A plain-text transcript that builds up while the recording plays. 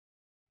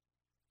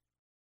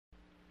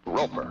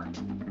Roper,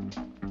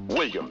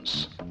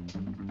 Williams,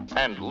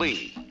 and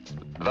Lee,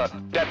 the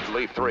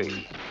Deadly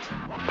Three,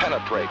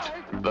 penetrate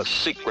the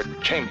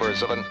secret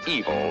chambers of an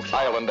evil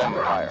island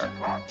empire.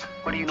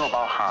 What do you know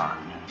about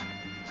Han?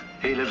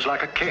 He lives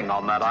like a king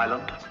on that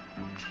island,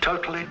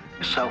 totally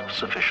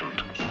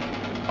self-sufficient.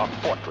 A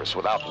fortress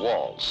without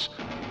walls,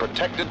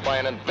 protected by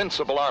an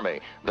invincible army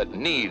that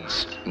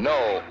needs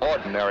no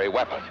ordinary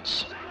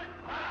weapons.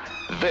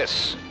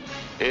 This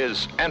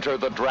is Enter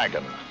the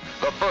Dragon,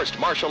 the first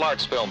martial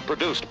arts film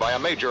produced by a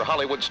major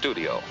Hollywood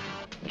studio.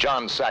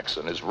 John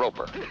Saxon is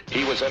Roper.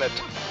 He was in it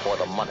for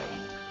the money.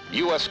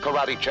 U.S.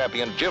 karate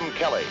champion Jim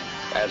Kelly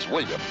as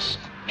Williams.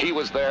 He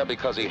was there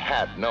because he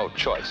had no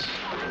choice.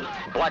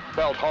 Black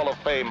Belt Hall of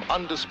Fame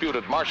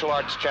undisputed martial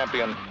arts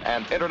champion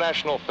and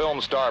international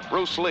film star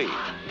Bruce Lee.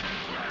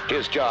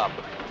 His job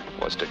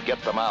was to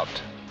get them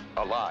out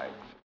alive.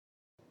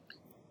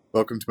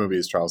 Welcome to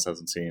Movies Charles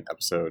Hasn't Seen,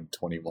 episode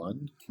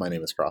 21. My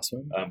name is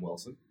Crossman. I'm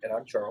Wilson. And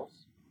I'm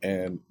Charles.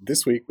 And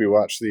this week we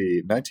watched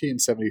the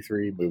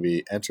 1973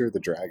 movie Enter the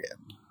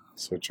Dragon.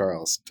 So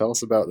Charles, tell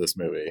us about this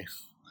movie.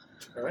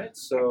 All right,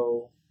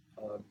 so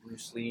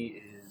Bruce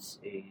Lee is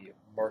a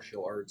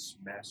martial arts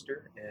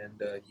master,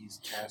 and he's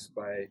tasked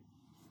by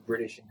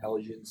British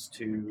intelligence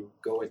to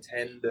go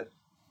attend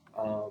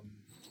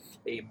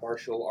a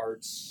martial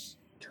arts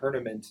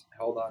tournament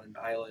held on an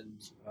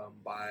island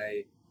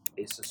by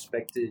a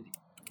suspected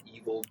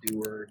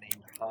evildoer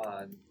named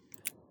Han.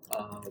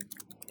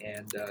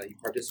 And he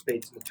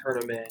participates in the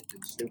tournament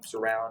and snoops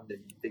around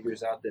and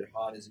figures out that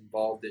Han is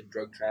involved in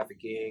drug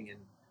trafficking and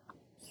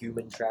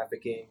human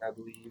trafficking, I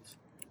believe.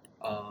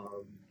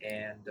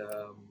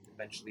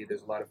 Eventually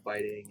there's a lot of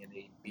fighting, and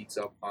he beats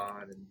up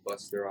Han and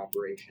busts their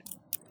operation.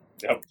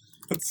 Yep,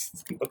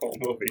 that's the whole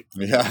movie.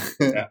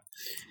 Yeah.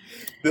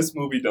 This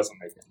movie doesn't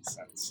make any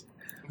sense.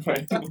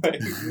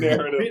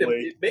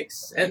 Narratively. It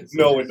makes sense.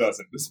 No, it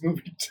doesn't. This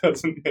movie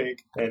doesn't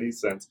make any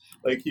sense.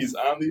 Like, he's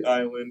on the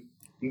island.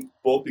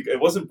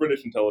 It wasn't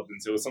British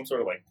intelligence. It was some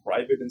sort of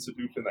private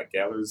institution that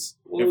gathers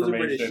information. It was a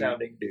British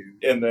sounding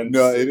dude. And then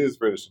No, it is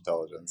British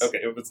intelligence. Okay,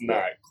 if it's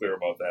not clear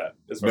about that,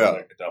 as far as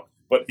I can tell.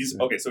 But he's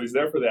so he's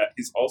there for that.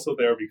 He's also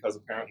there because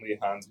apparently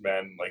Han's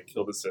men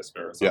killed his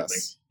sister or something.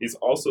 Yes. He's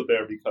also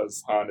there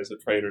because Han is a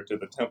traitor to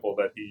the temple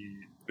that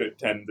he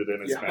attended,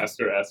 and his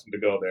master asked him to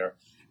go there.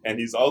 And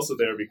he's also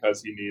there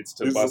because he needs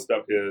to bust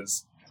up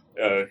his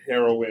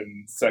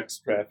heroin, sex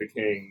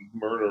trafficking,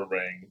 murder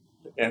ring.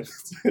 And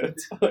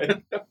it's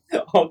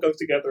all comes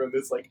together in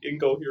this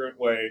incoherent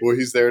way. Well,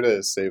 he's there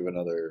to save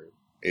another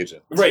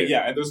agent. Right,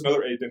 yeah, and there's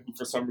another agent who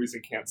for some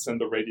reason can't send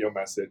the radio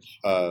message.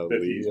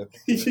 Lee.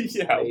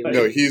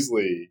 No, he's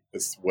Lee.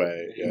 This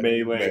way. Yeah.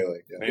 Mei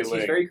Ling. Yeah. He's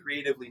very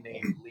creatively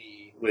named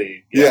Lee.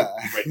 Lee. Yeah.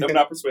 Right. I'm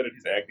not persuaded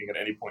he's acting at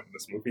any point in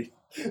this movie.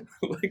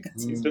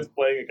 He's just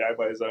playing a guy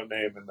by his own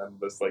name, and then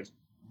just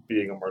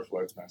being a martial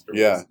arts master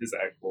was his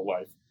actual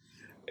life.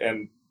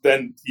 And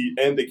then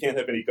they can't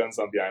have any guns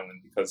on the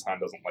island because Han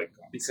doesn't like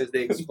guns. Because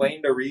they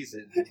explained a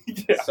reason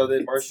so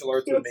that martial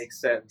arts would make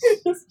sense.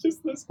 It's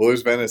just this. Well,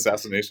 there's been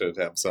assassination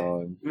attempts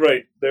on.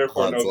 Right,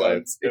 therefore Han's no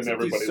guns, and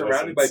everybody He's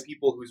surrounded by listens.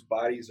 people whose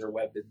bodies are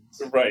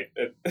weapons. Right,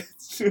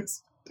 it's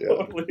just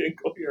totally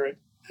incoherent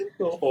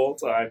the whole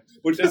time,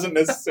 which isn't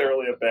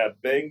necessarily a bad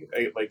thing.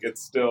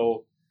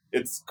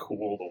 It's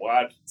cool to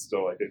watch. It's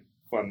still a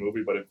fun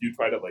movie, but if you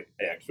try to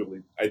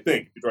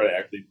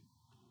actually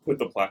put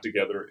the plot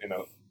together in a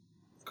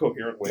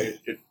coherent way,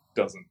 it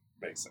doesn't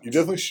make sense. You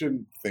definitely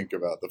shouldn't think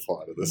about the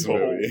plot of this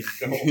movie. It's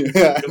so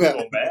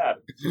bad.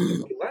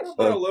 I'm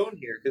not alone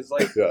here, because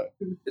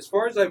as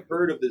far as I've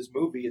heard of this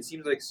movie, it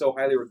seems so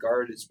highly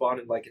regarded. It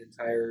spawned an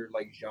entire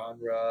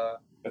genre.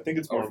 I think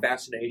it's or more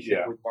fascination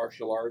with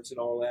martial arts and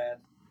all that.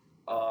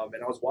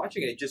 And I was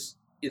watching it.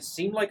 It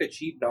seemed like a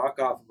cheap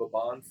knockoff of a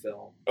Bond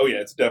film. Oh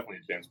yeah, it's definitely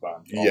a James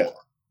Bond. Yeah.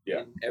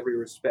 In every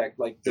respect,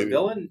 the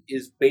villain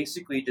is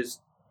basically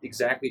just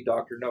exactly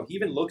Dr. No. He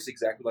even looks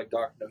exactly like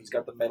Dr. No. He's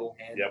got the metal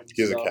hand. Yep.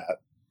 He's a cat.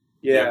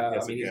 Yeah,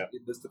 this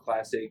is the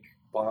classic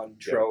Bond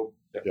trope.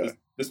 Yeah.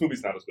 This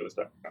movie's not as good as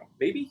Dr. No.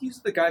 Maybe he's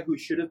the guy who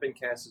should have been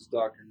cast as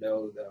Dr.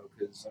 No, though,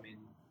 because,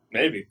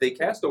 maybe. They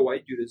cast a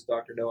white dude as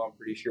Dr. No, I'm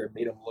pretty sure, and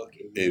made him look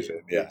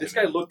Asian. Yeah. This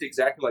guy looked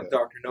exactly like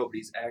Dr. No, but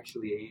he's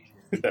actually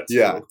Asian. That's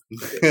true.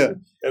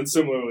 And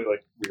similarly,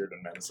 weird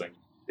and menacing.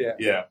 Yeah.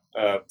 Yeah.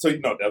 That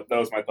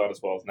was my thought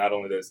as well. Not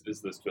only is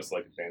this just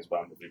like a James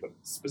Bond movie, but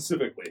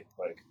specifically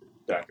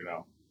Dr.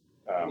 No.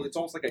 Well, it's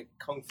almost like a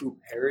kung fu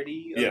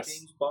parody of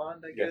James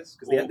Bond, I guess,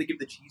 because Well, they have to give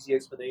the cheesy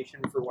explanation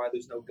for why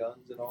there's no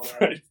guns and all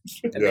that. Right.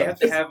 And they have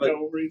to have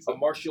a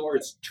martial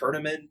arts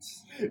tournament.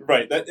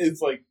 Right. That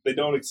is they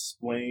don't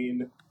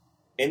explain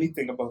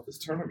anything about this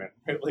tournament.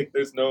 Right?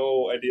 There's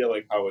no idea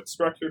how it's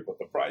structured, what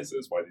the prize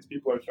is, why these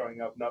people are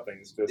showing up. Nothing.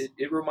 It's just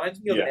it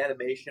reminds me of an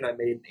animation I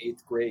made in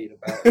 8th grade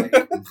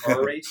about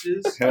car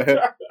races.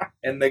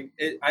 And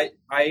I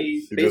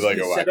You did basically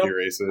a wacky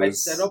races. I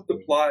set up the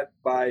plot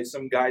by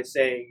some guy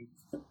saying,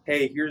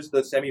 hey, here's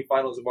the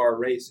semifinals of our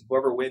race, and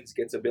whoever wins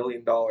gets $1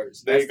 billion.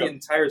 That's There you the go.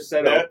 entire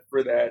setup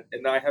for that,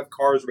 and I have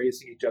cars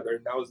racing each other,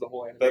 and that was the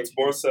whole animation. That's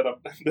more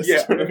setup than this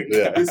Yeah. tournament.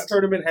 Yeah. This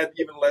tournament had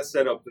even less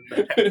setup than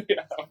that.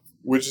 Yeah.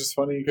 Which is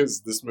funny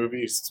because this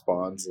movie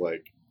spawns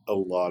like a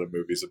lot of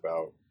movies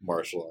about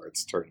martial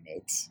arts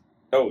tournaments.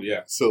 Oh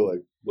yeah. So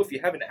like, Well, if you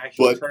have an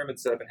actual Blood- tournament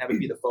set up and have it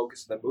be the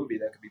focus of the movie,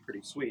 that could be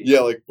pretty sweet. yeah,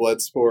 like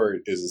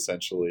Bloodsport is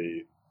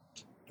essentially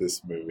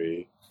this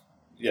movie,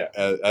 Yeah.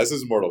 as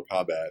is Mortal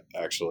Kombat.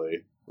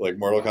 Actually, like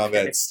Mortal Okay.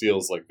 Kombat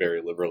steals like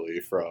very liberally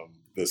from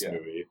this Yeah.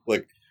 movie.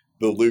 Like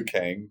the Liu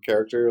Kang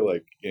character,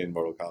 like in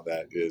Mortal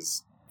Kombat,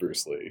 is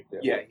Bruce Lee.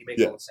 Yeah, he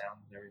makes Yeah. all the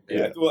sounds and everything.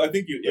 Yeah. Well, I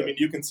think Yeah. I mean,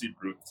 you can see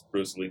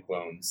Bruce Lee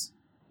clones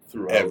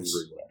throughout.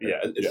 Everywhere.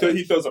 Yeah. Yeah. So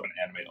he shows up in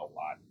anime a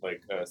lot.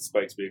 Like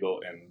Spike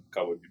Spiegel and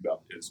Cowboy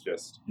Bebop is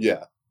just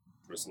Yeah,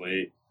 Bruce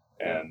Lee,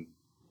 and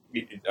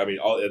I mean,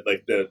 all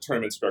like the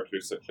tournament structure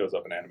shows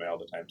up in anime all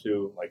the time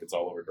too. Like it's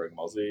all over Dragon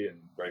Ball Z and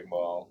Dragon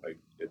Ball. Like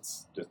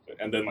it's just,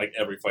 and then like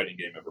every fighting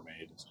game ever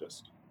made is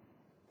just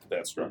that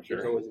There's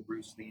structure. always a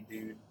Bruce Lee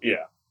dude.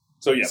 Yeah.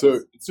 So yeah.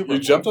 So it's super you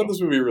jumped on fun.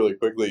 this movie really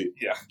quickly.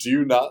 Yeah. Do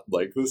you not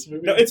like this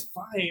movie? No, it's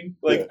fine.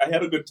 Like Yeah. I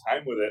had a good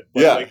time with it.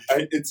 But, Yeah. like,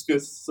 it's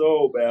just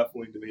so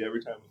baffling to me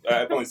every time.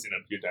 I've only seen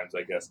it a few times,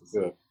 I guess. 'Cause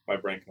Yeah. my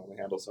brain can only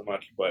handle so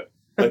much. But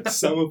like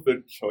some of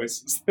the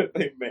choices that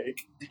they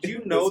make. Did you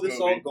in know this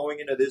all movie- going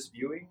into this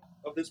viewing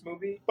of this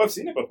movie? Well, I've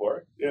seen it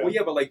before. Yeah. Well,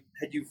 yeah, but like,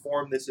 had you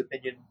formed this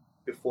opinion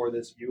before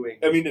this viewing?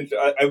 I mean,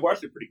 I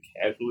watched it pretty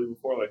casually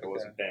before, like I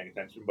wasn't paying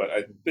attention. But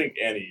I think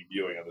any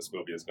viewing of this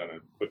movie is going to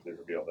quickly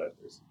reveal that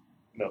there's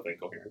nothing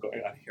coherent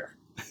going on here.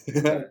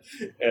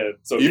 And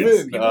so Even,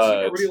 yes, People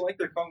seem to really like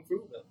their kung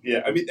fu. Though.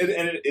 yeah, I mean, and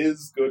it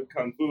is good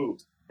kung fu,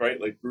 right?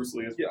 Like Bruce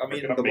Lee is. Yeah, I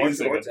mean, freaking the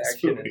amazing martial arts in this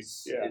action movie.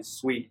 is yeah,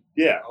 sweet.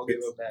 yeah, I'll give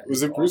him that.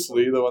 Was it It's Bruce awesome.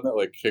 Lee, the one that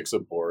like kicks a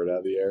board out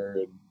of the air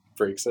and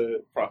breaks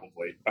it?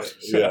 probably.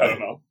 Yeah. I don't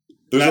know.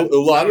 There's Not- a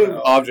lot I don't of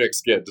know.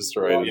 objects get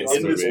destroyed Well, in in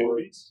this this movie.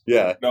 movie?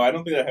 Yeah. No, I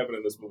don't think that happened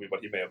in this movie, but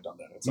he may have done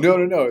that. At some No,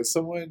 point. no.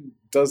 Someone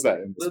does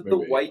that in this The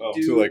movie white Oh.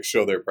 dude to like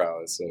show their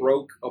prowess. So.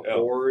 broke a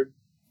board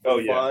Oh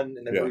for yeah, fun,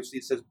 and then Yeah. Bruce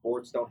Lee says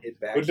boards don't hit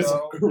back. which is a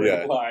though. great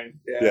Yeah. line.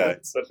 Yeah.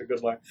 It's such a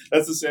good line.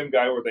 That's the same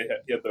guy where he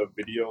had the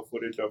video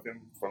footage of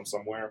him from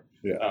somewhere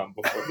Yeah.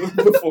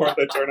 before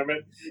the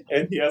tournament,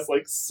 and he has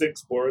like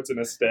 6 boards in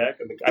a stack,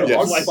 and the guy Yes.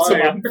 just lights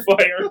them on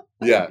fire.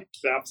 Yeah. He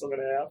chops them in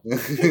half.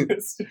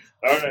 It's-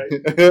 all right,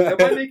 That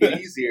might make it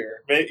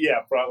easier.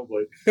 yeah,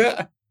 probably,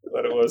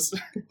 but it was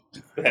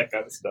that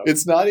kind of stuff.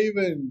 It's not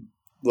even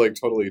like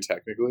totally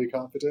technically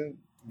competent.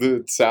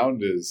 The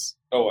sound is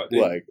oh,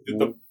 like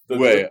the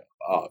way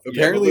off. yeah,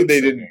 Apparently, the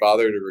they lip didn't syncing.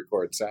 bother to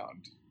record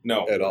sound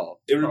no at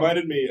all. It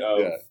reminded me of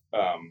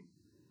Yeah.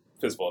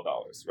 Fistful of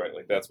Dollars, right?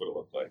 Like that's what it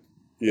looked like.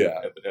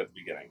 Yeah. At the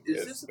beginning. Is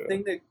It's, this a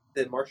thing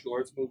that martial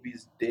arts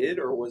movies did,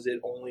 or was it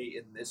only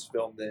in this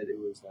film that it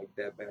was like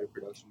that bad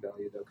production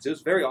value though? Because it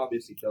was very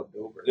obviously dubbed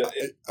over. Yeah,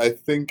 I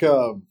think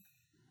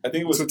I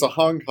think it was. so. It's a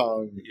Hong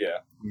Kong yeah,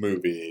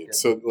 movie, Yeah.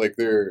 so like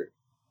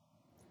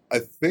I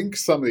think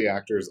some of the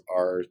actors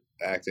are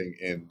acting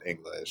in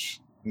English.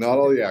 Not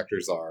all the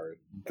actors are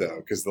though,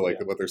 because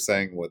what they're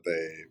saying,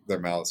 their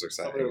mouths are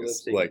Some of saying their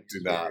is lip syncing like is do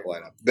not very-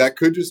 line up. That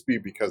could just be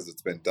because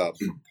it's been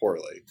dubbed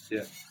poorly.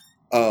 Yeah.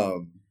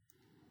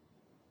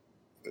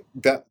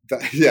 That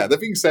yeah. That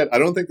being said, I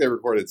don't think they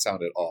recorded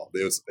sound at all.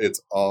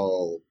 It's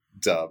all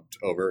dubbed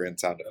over, and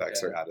sound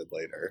effects Okay. are added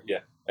later.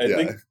 I Yeah.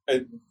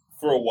 think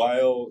for a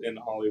while in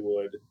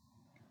Hollywood,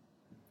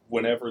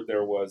 whenever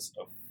there was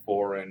a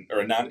foreign or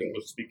a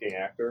non-English speaking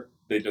actor,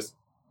 they just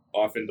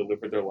often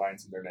delivered their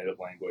lines in their native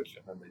language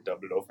and then they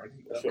dubbed it over in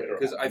English later.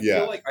 Because I Yeah.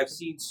 feel like I've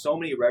seen so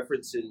many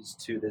references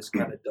to this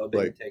kind of dubbing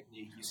Like-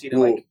 technique. You see it in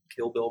Well- like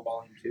Kill Bill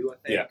Volume 2, I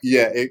think.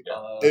 Yeah.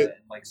 Yeah, And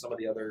like some of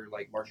the other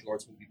like martial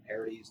arts movie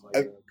parodies, like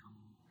Kung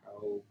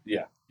Pao.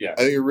 I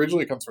think it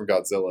originally comes from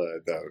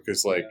Godzilla though,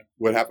 because like Yeah.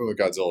 what happened with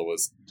Godzilla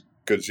was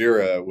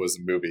Gojira was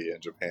a movie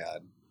in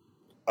Japan.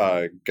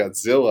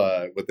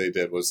 Godzilla, what they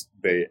did was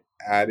they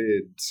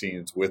added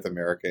scenes with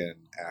American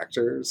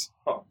actors,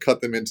 Huh.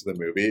 cut them into the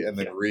movie, and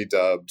then Yeah.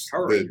 redubbed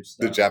Power the Rangers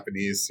style.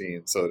 Japanese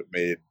scene so it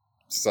made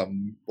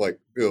some like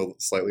feel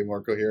slightly more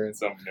In coherent.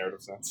 some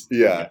narrative sense.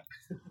 Yeah,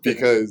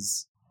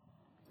 because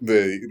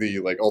the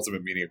like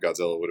ultimate meaning of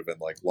Godzilla would have been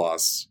like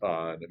lost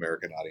on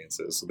American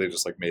audiences, so they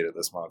just like made it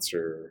this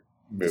monster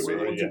movie. We're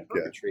the ones who Yeah,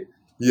 perpetrated.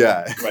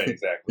 yeah, Right,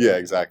 exactly. yeah,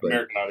 exactly.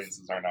 American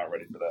audiences are not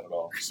ready for that at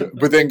all.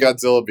 But then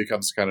Godzilla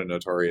becomes kind of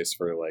notorious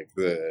for like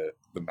the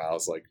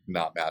mouths like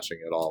not matching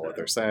at all what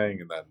they're saying,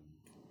 and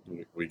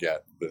then we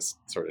get this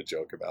sort of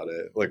joke about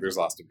it. Like there's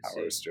Austin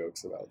Powers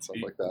jokes about stuff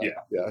like that.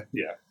 Yeah.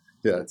 yeah.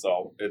 It is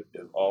all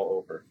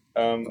over.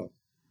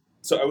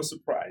 So I was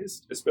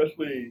surprised,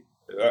 especially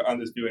on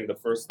this viewing, the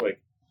first like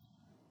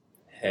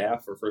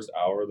half or first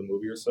hour of the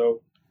movie or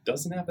so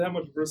doesn't have that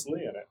much Bruce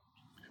Lee in it.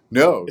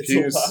 No, It's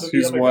a lot of the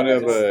he's other one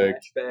guys. of a.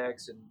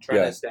 flashbacks and trying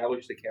Yeah. to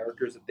establish the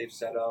characters that they've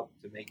set up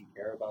to make you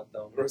care about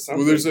them. Or something.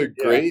 Well, there's a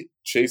Yeah. great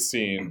chase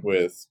scene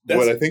with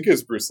That's- what I think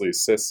is Bruce Lee's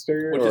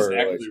sister, Which is or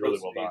actually like, really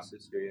well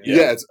done.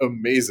 yeah. It's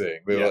amazing.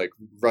 They Yeah. like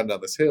run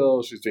down this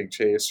hill. She's being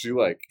chased. She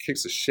like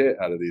kicks the shit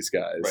out of these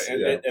guys. Right, and,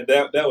 yeah. and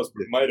that was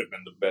might have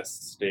been the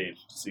best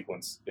staged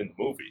sequence in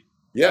the movie.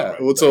 Yeah,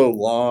 Right, well, it's a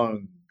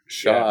long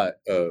shot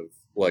of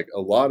like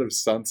a lot of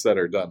stunts that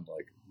are done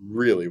like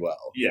really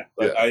well. Yeah,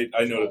 but Yeah.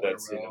 I noted All in a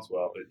that scene row. as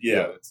well. But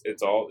yeah, Yeah.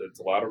 it's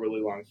a lot of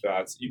really long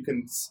shots. You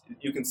can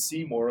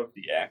see more of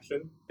the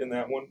action in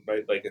that one,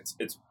 right? Like it's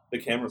the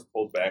camera's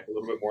pulled back a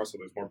little bit more, so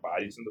there's more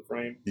bodies in the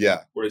frame.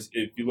 Yeah, Whereas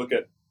if you look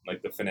at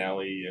like the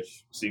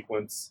finale-ish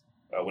sequence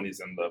when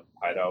he's in the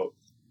hideout,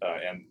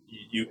 and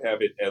you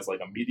have it as like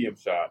a medium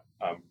shot,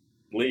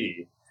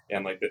 Lee,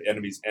 and like the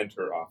enemies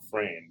enter off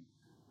frame,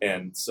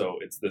 and so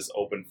it's this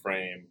open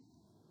frame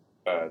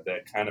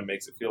that kind of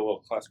makes it feel a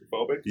little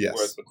claustrophobic. Yes.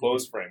 Whereas the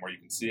closed frame, where you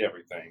can see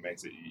everything,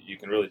 makes it you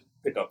can really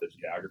pick out the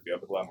geography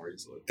of it a lot more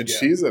easily. and Yeah.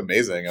 she's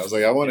amazing. I was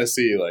like, I want to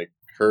see like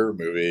her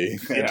movie,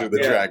 Enter the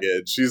Yeah.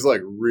 Dragon. She's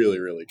like really,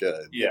 really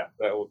good, Yeah,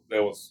 that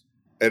was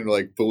and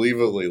like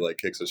believably like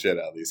kicks the shit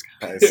out of these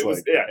guys. it was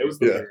like yeah it was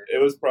yeah. it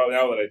was probably,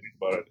 now that I think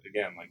about it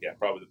again, like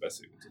probably the best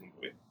sequence in the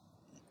movie.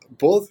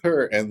 both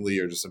her and Lee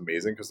are just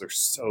amazing because they're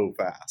so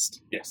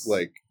fast. Yes,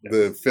 Like Yes. the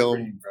Pretty film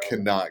incredible.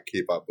 cannot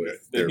keep up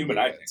with the their human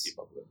eye can't movements. keep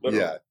up with it.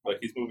 Literally. Yeah. Like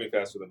he's moving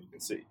faster than you can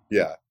see.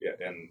 Yeah, Yeah,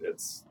 and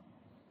it's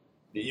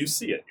you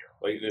see it here.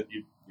 Like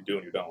you do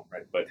and you don't,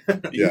 right? But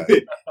Yeah.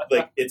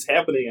 like it's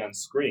happening on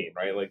screen,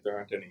 right? Like there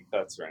aren't any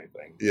cuts or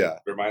anything. yeah,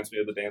 It reminds me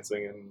of the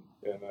dancing and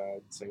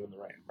Singing in the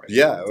Rain. Right?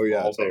 yeah. It's Oh yeah,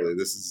 all there. totally.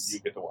 This You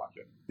is get to watch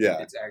it. yeah,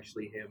 It's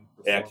actually him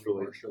performing Actually,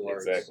 martial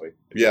arts. exactly.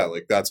 yeah.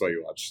 Like that's why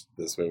you watch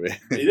this movie.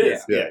 It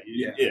is. Yeah.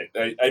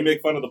 Yeah. I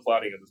make fun of the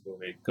plotting of this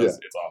movie because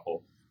it's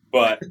awful.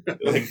 But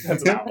like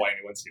that's not why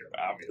anyone's here.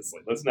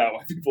 Obviously, that's not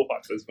why people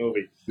watch this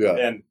movie. Yeah,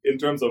 And in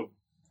terms of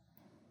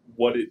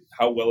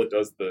how well it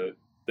does the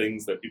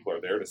things that people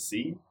are there to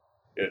see,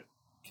 it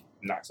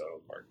knocks out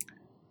of the park.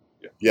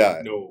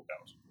 yeah. No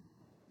doubt.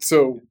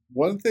 So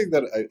one thing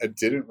that I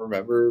didn't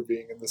remember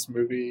being in this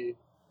movie,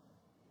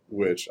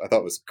 which I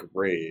thought was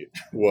great,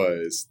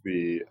 was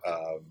the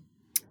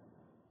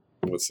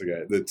what's the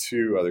guy? The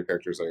two other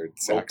characters are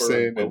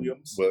Saxon and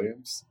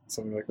Williams,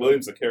 something like that.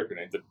 Williams, the character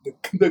name.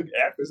 The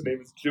actor's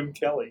name is Jim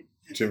Kelly.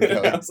 Jim I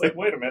Kelly. was like,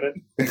 wait a minute,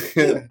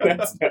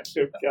 that's not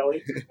Jim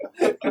Kelly.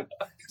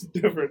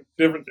 different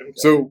Jim Kelly.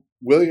 So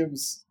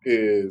Williams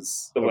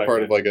is The a black part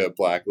guy. of like a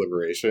black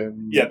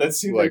liberation. Yeah, that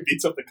scene where like- he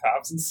beats up the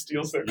cops and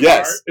steals their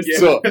Yes, car. It's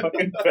so-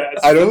 fucking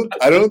best. I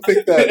don't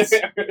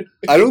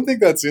think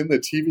that's in the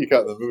TV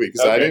cut of the movie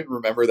because I Okay. didn't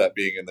remember that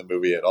being in the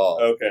movie at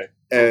all. Okay.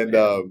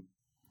 And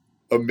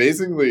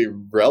amazingly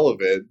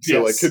relevant to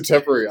like Yes.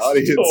 contemporary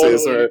audiences.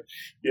 Totally. Or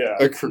Yeah.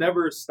 It's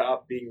never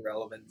stopped being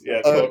relevant.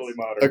 Yeah, Uh, totally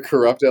modern. a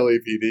corrupt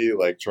LAPD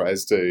like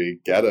tries to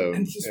get him.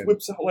 And he just and-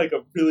 whips out like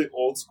a really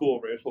old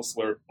school racial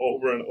slur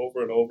over and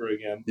over and over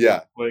again.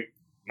 yeah, Like,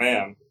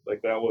 man,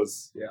 like that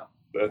was Yeah.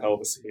 that hell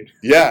of a scene.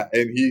 yeah,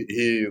 and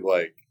he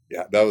like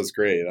yeah, that was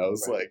great. I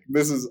was Right. like,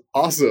 this is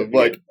awesome.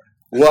 Like,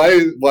 why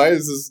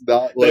is this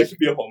not That like? should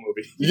be a whole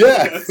movie.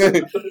 Yeah,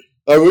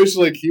 I wish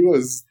like he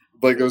was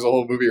like there was a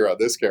whole movie around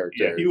this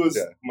character. Yeah, he was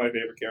Yeah. my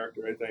favorite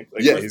character, I think.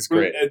 Like, Yeah, he's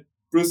great. And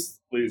Bruce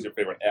Lee is your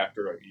favorite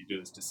actor. Like, you do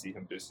this to see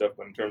him do stuff,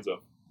 but in terms of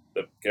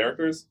the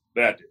characters,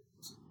 that dude.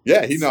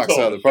 Yeah, he knocks it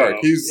out of the park.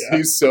 Totally, yeah.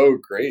 He's so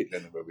great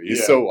in the movie. He's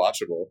Yeah. so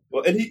watchable.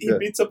 Well, and he Yeah.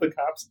 beats up the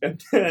cops,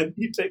 and then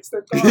he takes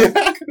their car.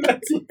 Yeah.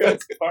 That's the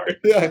best part.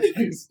 Yeah.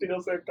 He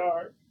steals their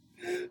car.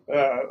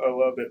 I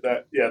love it.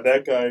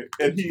 That guy,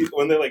 and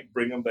when they like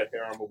bring him the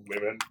harem of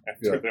women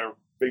after Yeah. their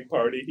big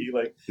party, he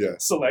like Yeah.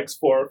 selects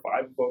 4 or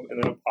 5 of them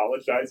and then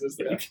apologizes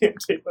that Yeah. he can't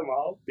take them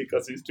all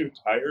because he's too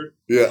tired.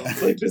 Yeah.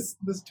 It's like this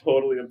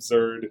totally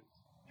absurd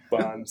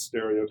Bond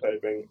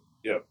stereotyping.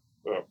 Yep.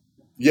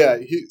 Yeah,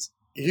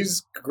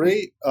 he's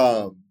great.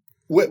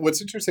 What's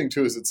interesting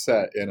too is it's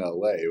set in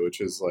LA, which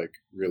is like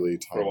really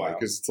For a timely while.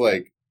 because it's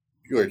like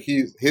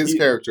his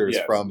character is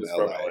Yes, from it's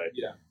LA,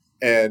 Yeah.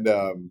 and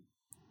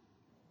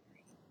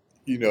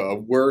a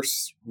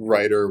worse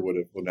writer would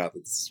have, well, not that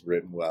this is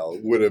written well,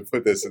 would have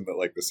put this in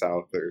the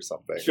South or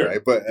something, Sure.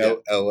 right? But Yeah.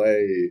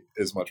 LA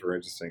is much more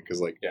interesting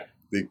because Yeah.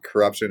 the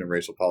corruption and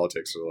racial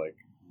politics are like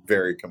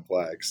very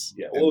complex.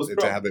 Yeah, well, and it was to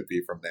prob- have it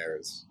be from there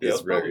is Yeah, it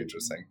was really probably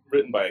interesting.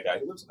 Written by a guy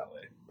who lives in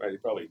LA, right? He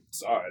probably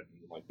saw it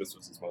and like this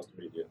was his most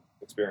immediate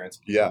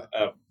experience. Yeah,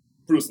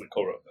 Bruce Lee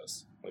co-wrote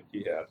this. Like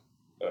he had.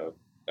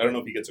 I don't know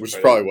if he gets a which is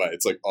credit. probably why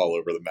it's like all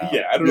over the map.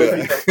 Yeah, I don't know.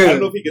 If I don't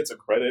know if he gets a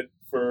credit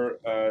for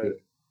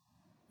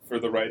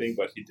the writing,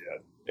 but he did,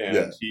 and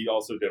Yeah. he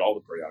also did all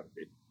the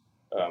choreography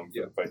for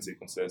Yeah. the fight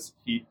sequences.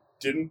 He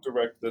didn't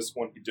direct this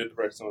one. He did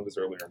direct some of his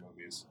earlier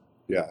movies.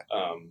 Yeah.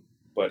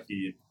 But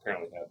he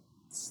apparently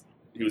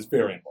he was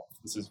very involved.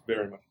 This is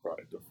very much a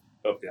product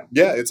of him.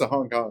 Yeah, it's a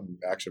Hong Kong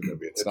action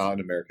movie. It's not an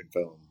American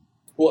film.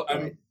 Well, I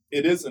mean,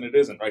 It is and it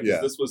isn't, right? 'Cause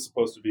Yeah. this was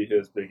supposed to be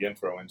his big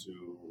intro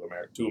into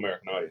to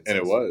American audiences. And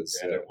it was,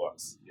 And yeah. it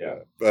was, yeah.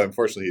 But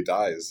unfortunately, he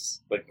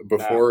dies Like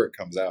before it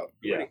comes out.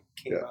 Yeah. It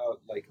came Yeah.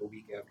 out like a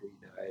week after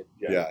he died.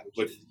 Yeah.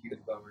 Which is a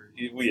huge bummer.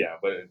 Yeah,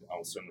 but it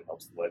almost certainly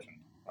helps the legend,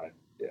 right?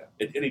 Yeah.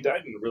 And he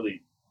died in a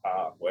really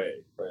odd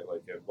way, right?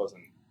 Like, it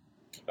wasn't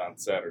on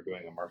set or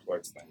doing a martial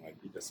arts thing. Like,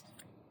 he just...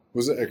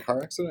 Was it a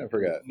car accident? I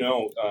forget.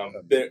 No,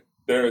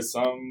 there is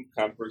some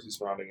controversy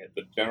surrounding it.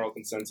 The general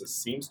consensus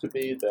seems to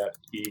be that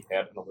he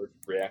had an allergic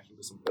reaction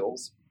to some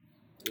pills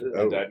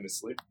Oh. and died in his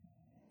sleep.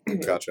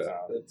 Gotcha.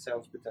 That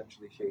sounds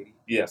potentially shady.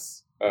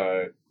 Yes.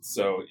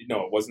 So,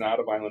 no, it was not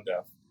a violent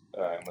death,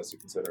 unless you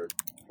consider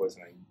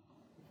poisoning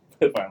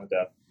a violent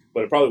death.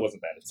 But it probably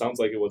wasn't that. It sounds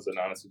like it was an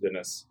honest to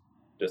goodness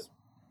just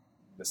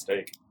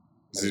mistake.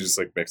 Is he just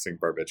like mixing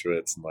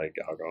barbiturates and like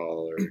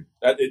alcohol or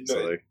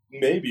No,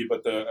 maybe,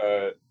 but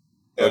the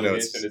Oh, no,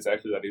 allegation is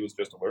actually that he was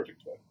just allergic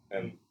to it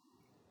and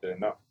didn't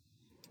know.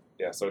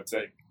 Yeah, so it's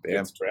like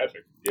Damn. it's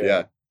tragic.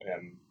 Yeah.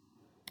 And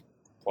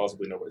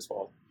plausibly nobody's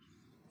fault.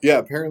 Yeah,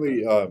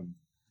 apparently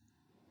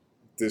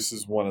this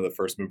is one of the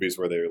first movies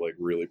where they like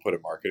really put a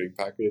marketing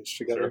package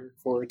together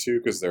for it too,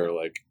 because they're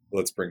like,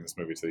 let's bring this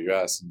movie to the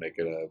US and make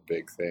it a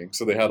big thing.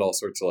 So they had all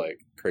sorts of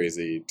like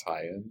crazy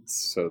tie-ins.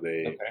 So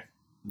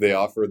they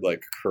offered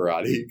like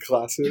karate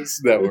classes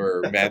that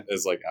were meant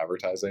as like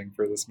advertising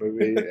for this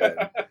movie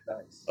and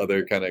Nice.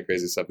 other kind of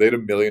crazy stuff. They had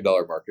 $1 million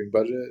marketing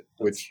budget,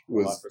 which A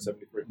lot was for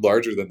 73.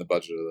 larger than the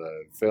budget of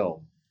the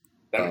film.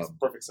 That makes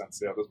perfect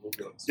sense. Yeah, this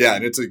movie looks. Yeah,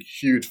 and it's a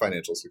huge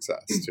financial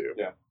success too.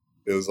 Yeah.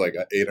 It was like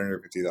an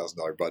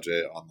 $850,000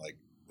 budget on like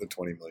the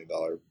 $20 million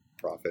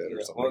profit or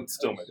something. Well, it's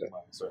still making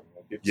money, certainly.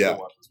 Like, people Yeah. still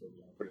watch this movie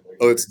on a pretty regular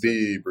Oh, it's basis.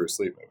 the Bruce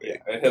Lee movie.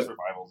 Yeah, it has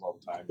revivals all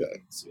the time. Yeah. You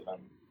can see it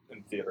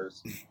in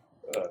theaters.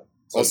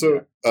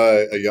 Also,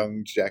 a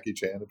young Jackie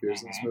Chan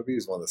appears in this movie.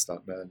 He's one of the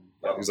stuntmen.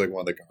 Oh. He's like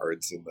one of the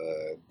guards in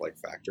the like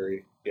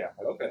factory. yeah,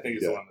 I think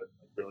he's Yeah. the one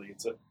that really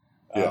eats it.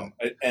 Yeah.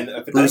 And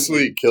Bruce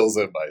Lee kills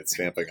him by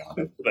stamping on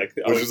him, like,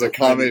 which is a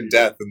common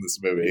death in this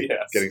movie.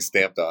 Yes. Getting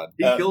stamped on.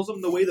 He kills him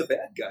the way the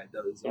bad guy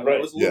does. I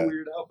was a little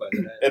weirded out by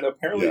that. And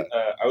apparently,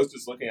 Yeah. I was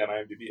just looking at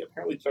IMDb.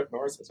 Apparently, Chuck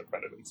Norris has a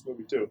credit in this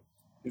movie too.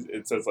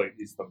 It says like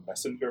he's the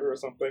messenger or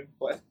something.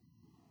 What?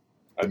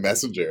 The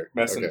messenger.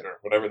 Messenger, Okay.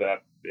 whatever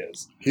that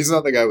is. He's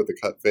not the guy with the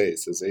cut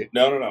face, is he?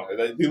 No.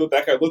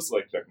 That guy looks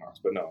like Chuck Norris,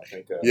 but no, I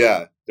think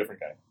Yeah.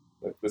 different guy.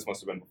 Like, this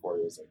must have been before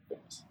he was like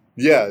famous.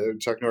 Yeah,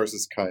 Chuck Norris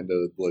is kind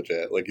of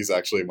legit. Like, he's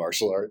actually a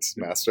martial arts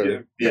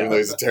master, Yeah. even though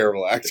he's a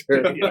terrible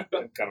actor Yeah,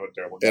 kind of a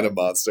terrible guy. and a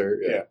monster.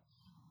 Yeah. Yeah.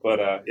 But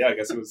I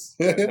guess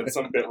it had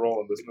some bit role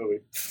in this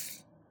movie.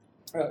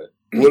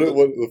 One of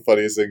the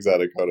funniest things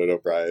out of Conan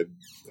O'Brien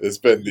has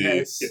been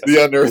Yes.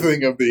 the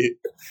unearthing of the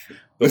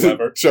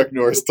lever. Chuck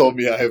Norris told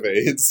me I have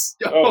AIDS.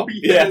 Oh,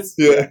 yes.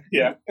 Yeah.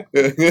 Yeah.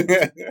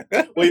 yeah.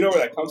 Well, you know where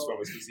that comes from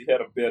is because he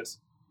had a bit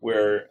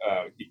where,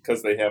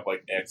 because they have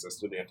like access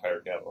to the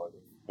entire catalog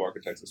of Walker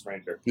Texas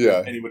Ranger,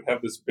 and he would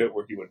have this bit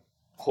where he would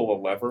pull a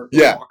lever.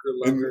 Yeah. Walker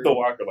lever. The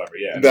Walker lever,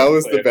 yeah. That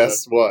was Play the it,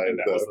 best one. and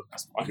that was the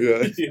best one.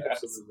 Yeah.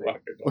 Yes, Absolutely.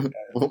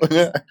 Walker,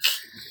 yeah.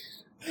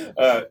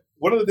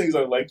 One of the things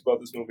I liked about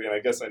this movie, and I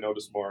guess I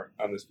noticed more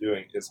on this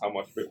viewing, is how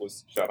much of it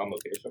was shot on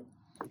location.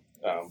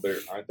 There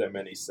aren't that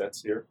many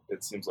sets here.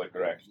 It seems like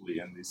they're actually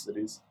in these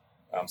cities.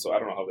 So I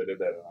don't know how they did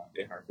that on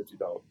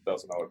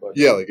 $850,000 budget.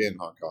 Yeah, like in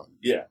Hong Kong.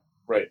 Yeah,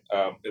 right.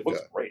 It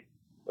looks great.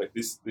 Like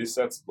these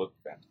sets look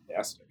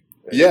fantastic.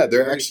 Yeah,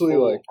 they're Very actually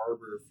full like,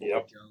 harbor full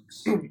Yep. of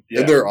junks.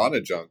 Yeah, and they're on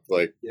a junk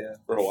like Yeah.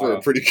 for a for while.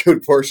 a pretty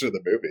good portion of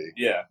the movie.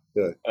 Yeah.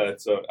 Yeah.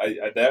 So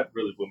I that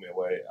really blew me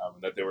away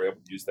that they were able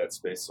to use that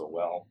space so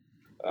well,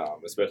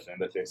 especially in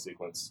the chase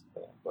sequence.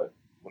 But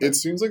when It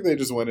seems like they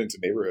just went into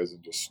neighborhoods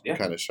and just Yeah,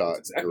 kind of shot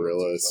that's exactly what it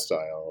guerrilla seems like.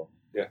 style.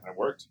 yeah, and it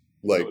worked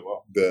Like really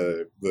well.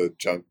 the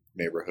junk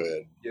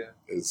neighborhood Yeah.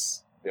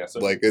 is Yeah,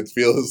 so like it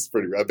feels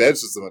pretty. I bet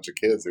it's just a bunch of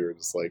kids who are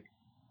just like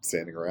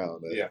standing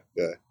around. Yeah.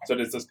 yeah. So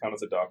does this count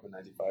as a Dogma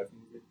 95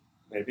 movie?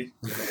 Maybe.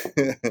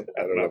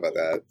 I don't know about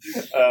that.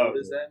 What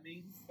does that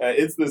mean?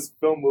 It's this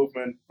film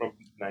movement from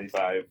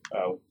 '95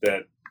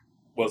 that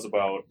was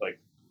about like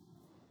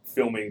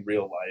filming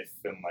real life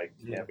and like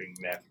having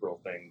natural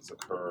things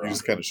occur. You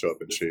just kind of show up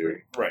and shoot.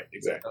 Right,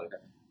 exactly.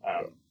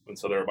 Okay. And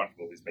so there are a bunch of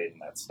movies made in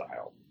that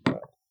style.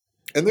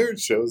 And there are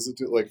shows that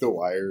do, like The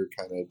Wire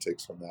kind of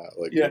takes from that.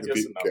 Like Yeah, the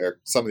yes and no.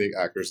 some of the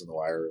actors in The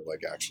Wire are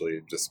like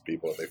actually just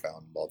people they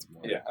found in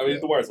Baltimore. Yeah, I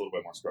mean, The Wire's a little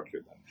bit more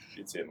structured than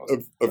you'd see in most.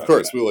 Of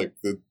course, but like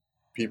the the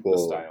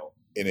people style.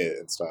 in it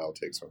and style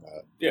takes from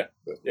that. Yeah.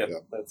 But, Yeah,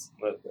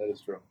 that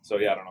is true. So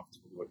yeah, I don't know if this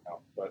movie would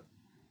count, but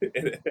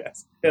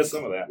it has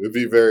some of that. It would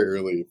be very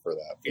early for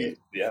that. But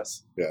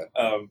Yes. Yeah.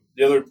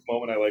 The other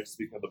moment I like,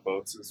 speaking of the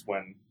boats, is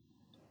when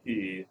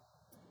he,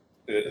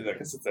 I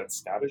guess it's that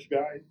Scottish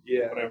guy,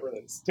 Yeah. whatever,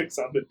 that sticks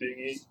on the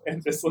dinghy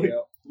and just like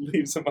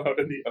leaves him out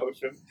in the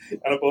ocean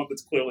on a boat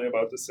that's clearly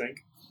about to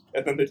sink.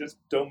 And then they just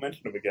don't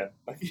mention him again.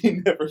 Like, he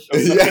never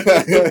shows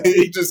up. Yeah,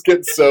 he just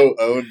gets so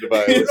owned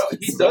by it. No,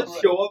 he does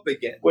show up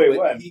again. Wait, but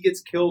when? He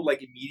gets killed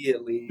like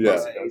immediately Yeah.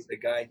 by the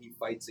guy he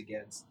fights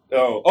against.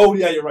 Oh,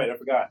 yeah, you're right. I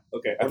forgot.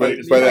 Okay, I Or thought like, you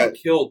he's just by not that-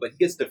 killed, but he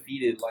gets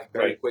defeated like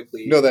very Right.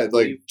 quickly. No, I that like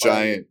believe by-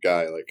 giant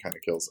guy like kind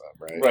of kills them,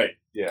 right? right.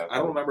 Yeah, I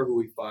don't remember who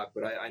he fought,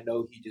 but I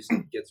know he just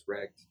gets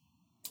wrecked.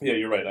 Yeah,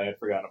 you're right. I had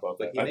forgotten about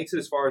Like that. he makes it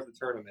as far as the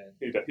tournament.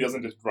 He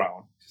doesn't just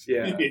drown.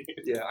 Yeah,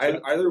 yeah.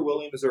 Either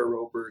Williams or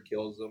Roper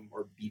kills him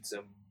or beats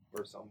him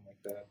or something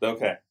like that.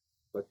 Okay.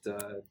 But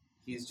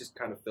he's just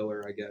kind of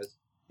filler, I guess.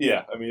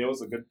 Yeah, I mean, it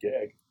was a good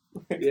gag.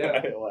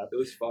 Yeah. I laughed. It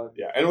was fun.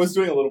 Yeah, and it was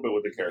doing a little bit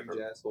with the character,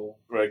 Huge asshole.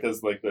 right?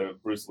 Because like the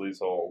Bruce Lee's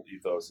whole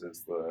ethos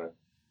is to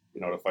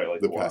fight like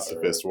The water.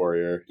 pacifist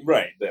warrior.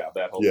 Right. Yeah,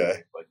 that whole Yeah.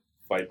 thing, like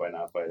fight by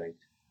not fighting.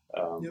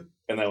 Yep.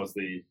 And that was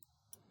the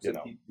So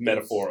he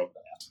metaphor of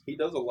that. He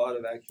does a lot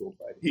of actual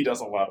fighting. He does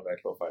a lot of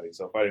actual fighting.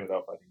 So fighting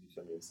without fighting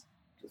usually means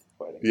just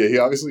fighting. Yeah, he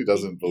obviously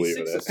doesn't believe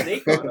he in sticks it. a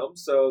snake on him,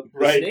 so the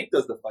Right. snake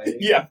does the fighting.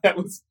 Yeah, that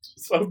was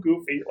so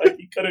goofy. Like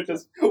he could have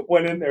just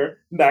went in there,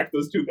 knocked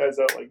those two guys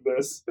out like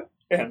this,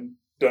 and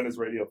done his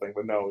radio thing.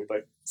 But no, he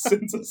like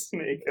sends a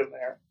snake in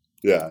there.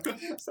 Yeah,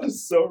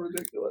 That's so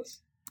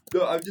ridiculous.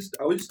 No, I was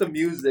just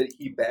amused that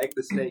he bagged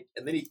the snake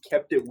and then he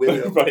kept it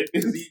with him. Right.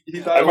 Because he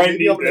thought I I might might be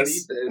need able to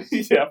this. eat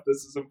this. Yeah,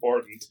 this is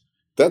important.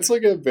 that's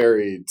like a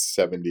very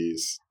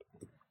 70s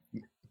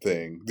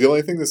thing. The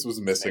only thing this was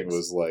missing Thanks.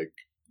 was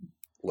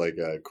like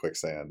a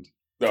quicksand.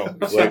 No,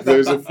 Like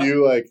there's a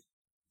few like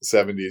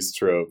 70s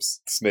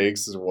tropes.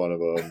 Snakes is one of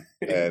them,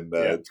 and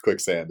Yeah.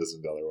 quicksand is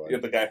another you one.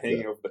 have the guy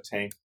hanging over the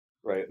tank,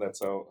 right?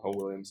 That's how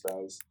Williams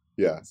does.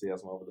 Yeah, So he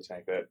has him over the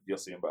tank. That you'll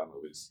see in Bond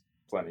movies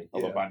plenty.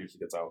 Although Yeah. Bond usually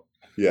gets out.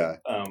 yeah,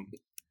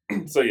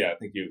 So yeah, I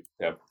think you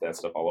have that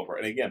stuff all over.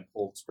 And again,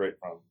 pulled straight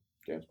from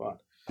James Bond.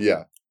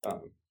 yeah,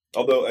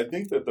 Although I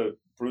think that the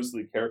Bruce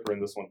Lee character in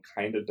this one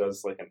kind of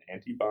does like an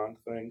anti-Bond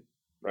thing,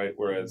 right?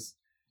 Whereas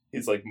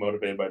he's like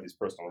motivated by these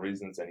personal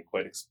reasons, and he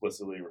quite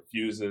explicitly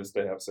refuses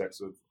to have sex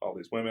with all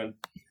these women,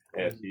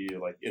 and he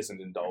like isn't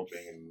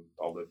indulging in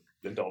all the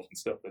indulgent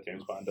stuff that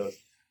James Bond does.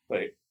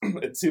 Like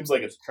it seems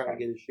like it's Trying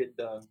to get his shit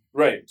done.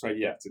 right.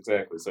 Yes,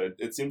 exactly. So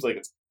it seems like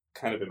it's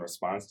kind of in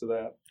response to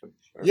that.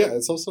 yeah.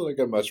 It's also like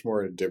a much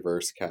more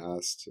diverse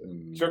cast,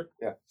 and Sure.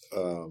 Yeah.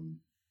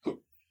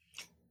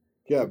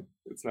 Yeah,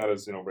 It's not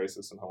as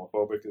racist and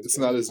homophobic. As it's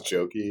not as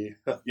jokey.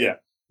 Yeah.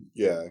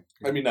 Yeah,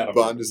 I mean, not a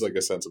Bond is like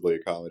ostensibly a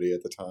comedy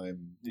at the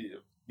time.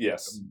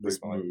 Yes. This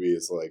frequently. movie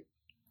is like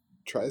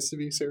tries to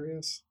be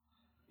serious.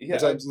 Yeah.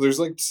 Sometimes there's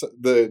like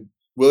the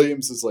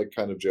Williams is like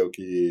kind of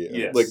jokey. and,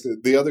 Yes. Like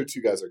the other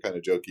two guys are kind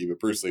of jokey, but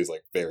Bruce Lee's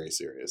like very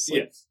serious.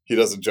 Like, Yes. he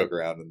doesn't joke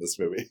around in this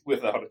movie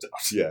Without a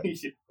doubt. Yeah.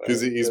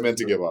 because he's That's meant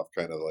to true. give off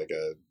kind of like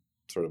a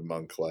sort of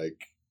monk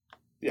like.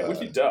 Yeah, which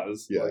he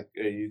does. yeah. Like,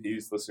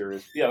 he's the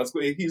serious. Yeah, that's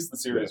he's the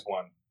serious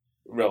one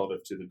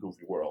relative to the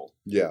goofy world.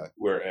 Yeah,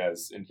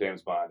 Whereas in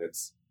James Bond,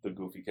 it's the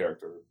goofy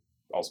character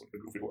also in the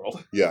goofy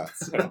world. yeah.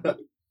 So,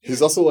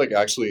 He's also like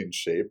actually in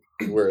shape,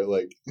 where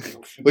like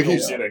no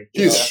he's- kidding.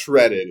 he's Yeah.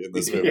 shredded in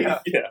this movie, Yeah.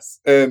 Yes.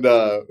 and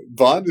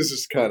Bond is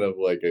just kind of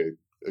like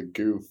a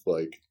goof,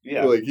 like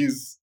Yeah. like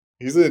he's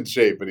in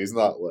shape, but he's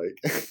not like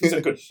He's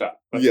a good shot.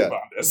 That's Yeah. what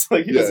Bond is.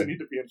 Like, he Yeah. doesn't need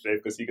to be in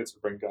shape because he gets to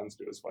bring guns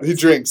to his fight. he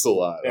drinks a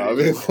lot. Yeah, I he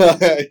mean,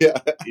 drinks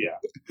yeah,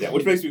 Yeah,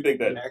 which makes me think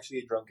that Actually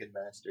a drunken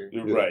master.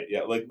 Yeah. right.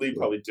 Yeah, like Lee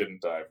probably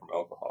didn't die from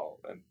alcohol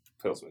and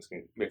pills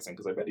mixing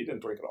because I bet he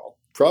didn't drink at all.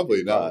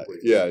 probably not. Probably.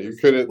 Yeah, you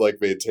couldn't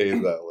like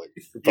maintain that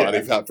like body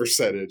Yeah. fat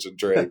percentage and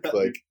drink.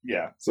 Like,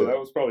 Yeah, so Yeah. that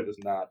was probably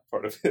just not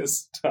part of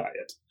his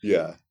diet.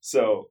 yeah,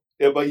 So,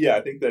 yeah, but yeah,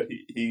 I think that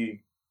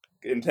he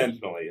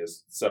intentionally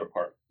is set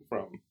apart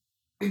from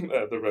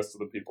the rest of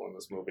the people in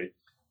this movie.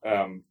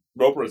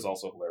 Roper is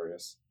also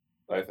hilarious.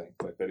 I think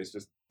like that he's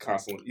just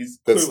constantly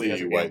That's clearly has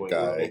the a white gambling guy.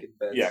 problem. Making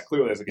bets. Yeah,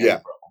 clearly has a gambling Yeah.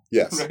 problem.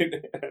 yes,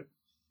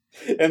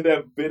 Right? And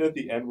that bit at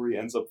the end where he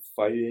ends up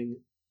fighting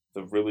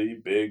the really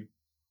big,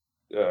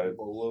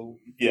 Bolo.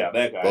 yeah,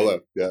 that guy,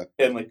 Bolo, yeah.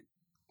 and like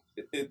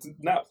it's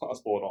not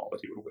plausible at all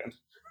that he would win,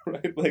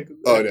 right? Like,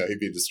 Oh no, he'd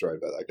be destroyed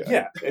by that guy.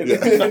 yeah, and,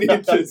 Yeah. and he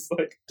just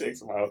like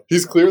takes him out.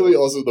 He's clearly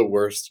also the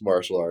worst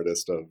martial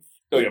artist of.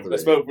 Oh yeah, the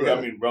that's three. about,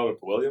 I mean, relative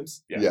to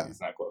Williams, Yeah. he's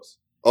not close.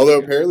 Although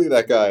Yeah. apparently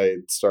that guy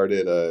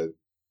started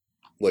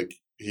like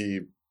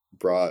he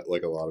brought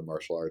like a lot of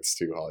martial arts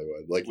to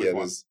Hollywood. Like he Which had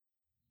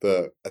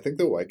one? I think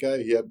the white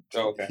guy he had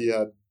Oh, okay. he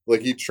had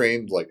like he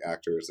trained like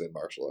actors in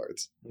martial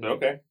arts.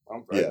 Okay,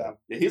 I'm right Yeah. down.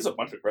 Yeah, he has a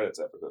bunch of credits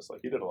after this. Like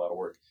he did a lot of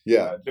work.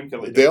 Yeah, Jim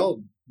Kelly. they did.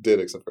 all did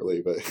except for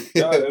Lee, but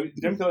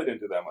Jim Kelly didn't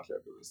do that much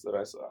after this that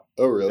I saw.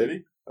 oh really? Did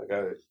he? Like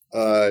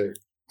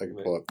I can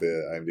pull up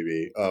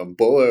the IMDb.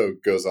 Bolo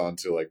goes on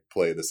to like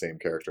play the same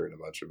character in a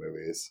bunch of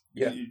movies.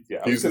 Yeah.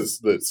 yeah. He's because-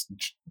 this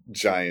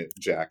giant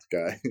jacked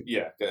guy.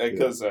 yeah,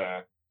 because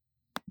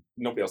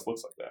nobody else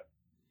looks like that.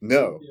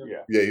 No,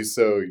 Yeah. yeah, he's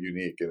so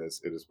unique in his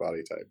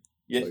body type.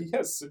 Yeah, Like- he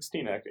has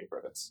 16 acting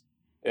credits.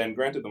 And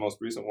granted, the most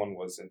recent one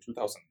was in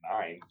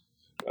 2009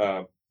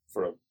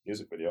 for a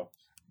music video.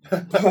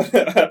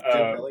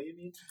 Kelly, you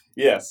mean?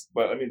 Yes,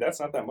 but I mean that's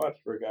not that much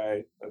for a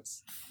guy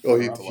that's. Oh,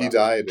 around a he while.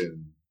 died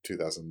in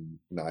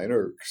 2009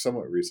 or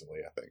somewhat recently,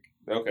 I think.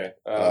 Okay.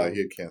 He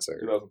had cancer. I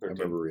 2013.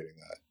 remember reading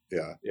that.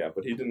 Yeah. Yeah,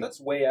 but he didn't.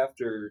 That's way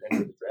after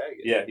Enter the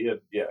Dragon. Yeah, he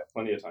had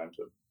plenty of time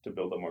to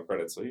build up more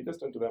credits, so he just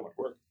didn't do that much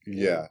work.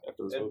 Yeah.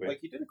 After this And, movie. like,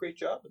 he did a great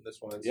job in this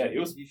one. Yeah,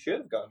 he should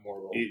have gotten more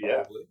roles.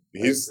 Yeah. Probably.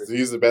 He's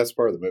the best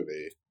part of the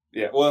movie.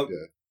 Yeah, well,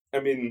 Yeah. I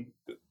mean,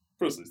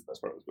 Bruce Lee's the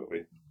best part of this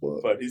movie, Well,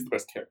 but he's the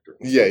best character.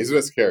 yeah, he's the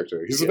best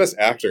character. He's the Yeah. best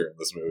actor in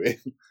this movie.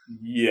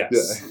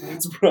 Yes,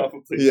 it's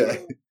probably Yeah.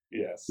 true.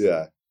 Yes,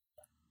 Yeah.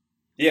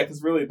 yeah,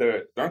 because really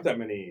there aren't that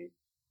many.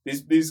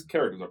 These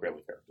characters are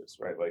barely characters,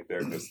 right? Like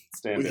they're just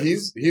stand.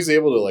 He's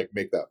able to like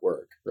make that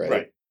work,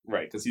 right?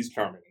 right, because he's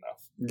charming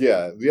enough,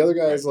 Yeah. The other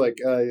guy's like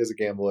he has a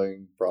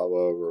gambling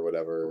problem or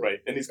whatever. right?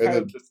 And he's And kind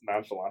then- of just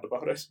nonchalant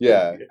about it.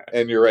 Yeah. Yeah.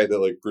 And you're right that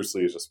like Bruce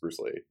Lee is just Bruce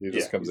Lee. He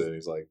just Yeah, comes in.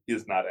 He's like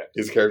He's not acting.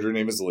 his character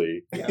name is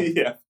Lee. Yeah.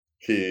 yeah,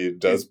 He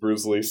does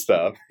Bruce Lee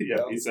stuff.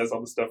 yeah. He says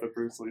all the stuff that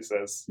Bruce Lee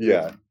says.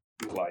 Yeah.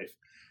 in his life,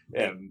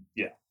 and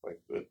yeah, like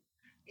the.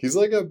 He's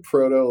like a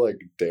proto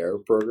like Dare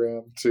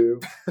program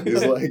too.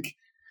 He's like,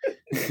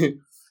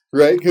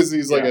 right? Because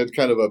he's like Yeah. a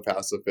kind of a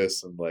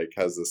pacifist and like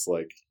has this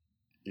like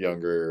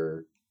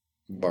younger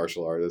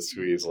martial artist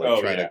who he's like Oh,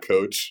 trying yeah. to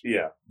coach.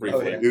 Yeah,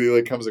 briefly. yeah. He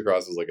like comes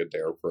across as like a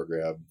Dare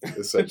program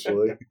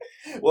essentially.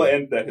 Well,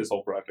 and that his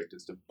whole project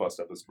is to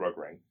bust up this drug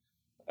ring,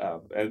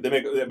 and they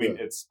make. I mean,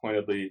 it's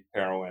pointedly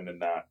heroin and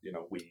not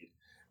weed,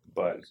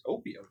 but It's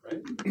opium,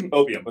 right?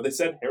 opium. But they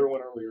said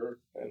heroin earlier,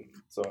 and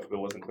so it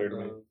wasn't clear to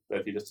me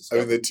that he just I discovered.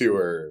 mean, the two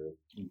are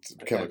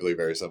chemically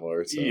very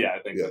similar. So. yeah, I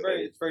think Yeah. so.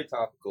 It's very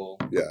topical.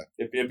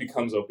 It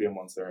becomes opium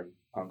once they're in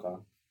Hong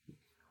Kong.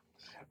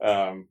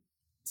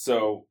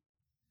 So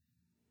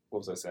what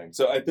was I saying?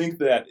 So I think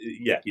that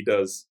he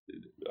does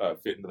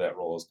fit into that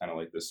role as kind of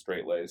like this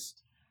straight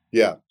laced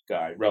Yeah.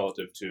 guy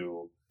relative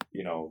to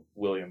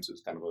Williams,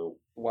 who's kind of a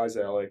wise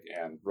aleck,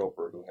 and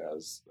Roper, who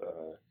has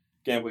a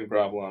gambling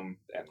problem,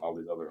 and all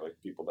these other like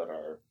people that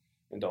are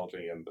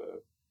indulging in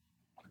the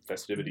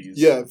festivities.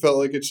 Yeah, it felt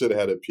like it should have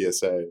had a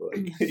PSA.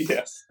 Like,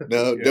 yes.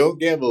 no, Yeah. don't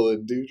gamble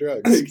and do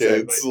drugs, Exactly,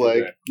 kids.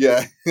 Like,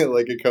 yeah,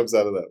 like it comes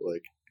out of that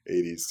like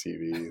 80s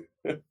TV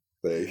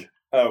thing.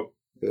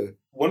 Yeah.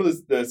 One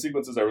of the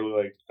sequences I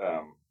really like,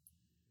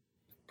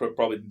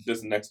 probably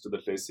just next to the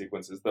chase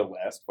sequence, is the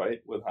last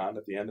fight with Han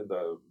at the end of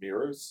the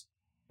mirrors.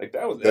 Like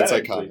That's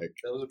that iconic.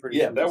 That was a pretty.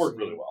 Yeah, sweet that worked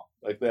scene. really well.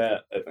 Like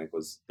that, I think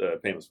was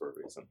famous for a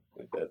reason.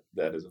 Like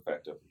that is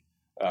effective,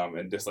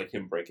 and just like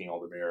him breaking all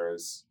the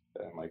mirrors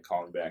and like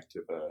calling back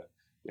to the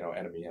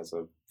enemy has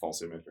a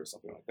false image or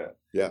something like that.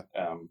 Yeah.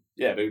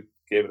 They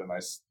gave it a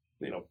nice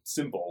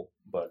simple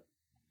but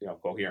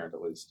coherent,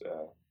 at least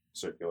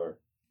circular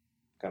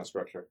kind of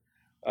structure.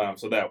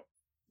 So that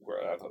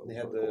where I thought it They was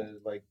had really the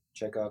like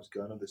Chekhov's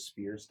gun of the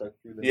spear stuck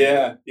through the.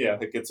 cool. Yeah,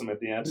 that gets him at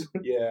the end,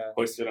 Yeah.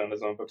 hoisted on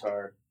his own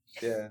petard.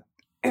 Yeah.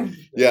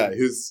 Yeah,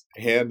 his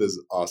hand is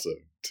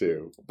awesome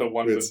too. The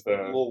one It's- with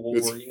the Little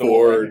It's Wolverine.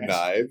 4 knife.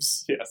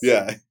 knives. yes,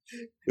 Yeah.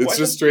 It's Why just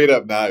does- straight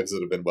up knives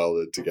that have been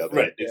welded together.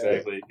 right,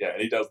 exactly. Yeah,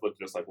 and he does look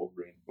just like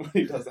Wolverine when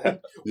he does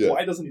that. Yeah.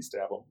 Why doesn't he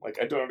stab him? Like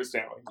I don't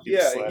understand why. He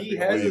keeps Yeah, slapping he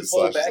him. has He his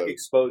whole slashes back him.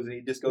 exposed, and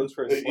he just goes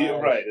for a slash. Yeah,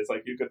 right. It's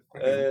like you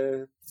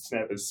could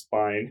snap his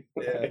spine.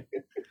 Yeah.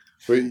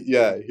 But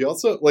yeah, he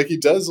also like he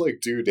does like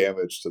do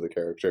damage to the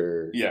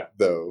character Yeah.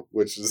 though,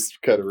 which is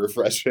kind of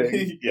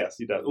refreshing. Yes,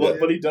 he does. Well, Yeah.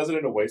 but he does it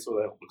in a way so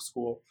that it looks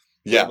cool.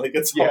 Yeah. Like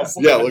it's Yeah.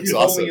 awesome. Yeah, it looks He's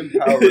awesome. only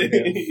empowering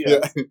him.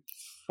 yeah.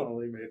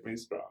 Only made me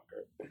stronger.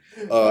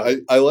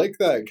 I like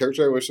that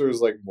character. I wish there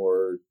was like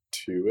more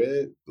to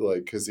it,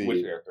 like because Which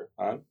he character?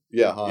 Han?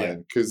 yeah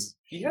Han because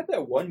He had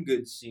that one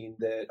good scene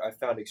that I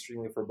found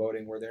extremely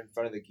foreboding, where they're in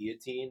front of the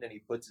guillotine and he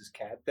puts his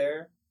cat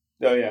there.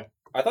 Oh yeah.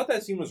 I thought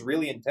that scene was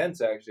really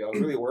intense. Actually, I was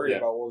really worried Yeah.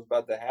 about what was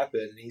about to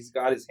happen. And he's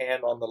got his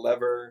hand on the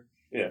lever,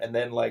 Yeah. and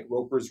then like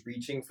Roper's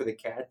reaching for the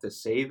cat to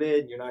save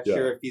it. And you're not Yeah.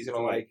 sure if he's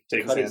gonna like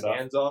Take cut his his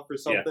hands off or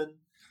something.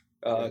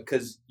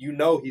 Because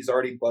he's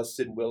already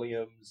busted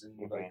Williams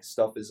and like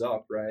stuff is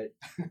up, right?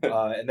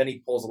 And then he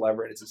pulls a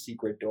lever and it's a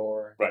secret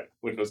door. Right,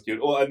 which was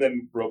cute. Well, and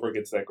then Roper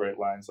gets that great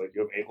line. It's like,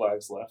 you have 8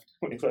 lives left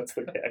when he lets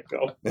the cat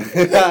go.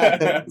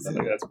 So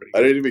that's pretty I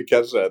good. didn't even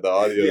catch that. The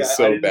audio Yeah, is I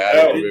so didn't- bad I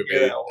in the didn't movie. get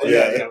that one.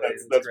 Yeah.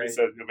 that's what he great.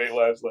 said. You have 8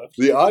 lives left.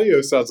 The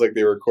audio sounds like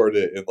they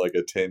recorded it in like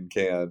a tin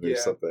can or Yeah.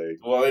 something.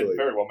 Well, they Like,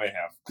 very well may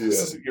have.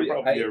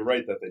 Yeah. You're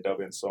right that they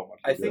dub in so much.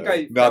 I think yeah.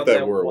 I not found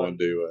that we're one. one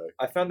to.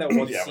 I found that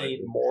one Yeah,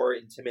 scene right. more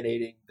intimidating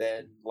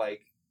than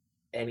like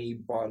any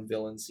Bond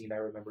villain scene I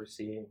remember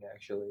seeing.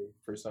 Actually,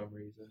 for some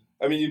reason.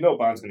 I mean,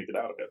 Bond's going to get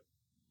out of it,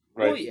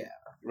 right? Well, yeah.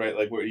 Right,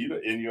 like where you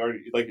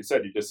already, like you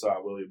said, you just saw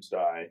Williams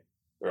die,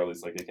 or at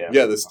least like a captain.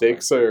 Yeah, the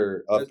stakes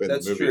are up in the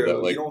That's movie true. that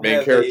You like don't main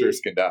have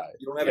characters can die.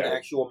 You don't have Yeah. an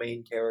actual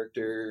main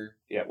character.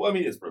 Yeah, well, I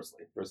mean, it's Bruce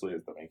Lee. Bruce Lee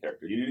is the main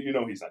character. You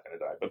know he's not going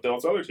to die, but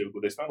those other two, who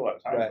they spend a lot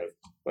of time Right. with,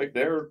 like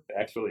they're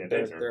actually in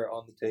danger. They're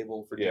on the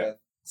table for Yeah. death.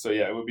 So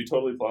yeah, it would be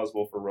totally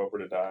plausible for Roper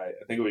to die.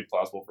 I think it would be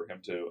plausible for him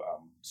to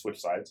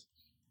switch sides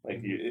Like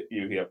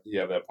you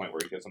have that point where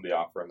he gives him the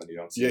offer and then you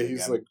don't see Yeah, it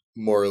he's again. like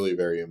morally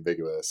very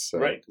ambiguous. So.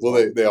 Right.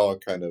 Well, they all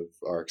kind of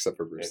are, except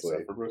for Bruce Lee.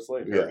 Except for Bruce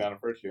Lee, Yeah. Paragon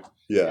of Virtue.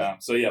 Yeah.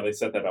 So yeah, they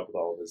set that up with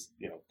all of his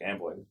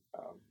gambling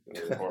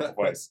in the Horrible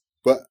Vice.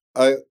 But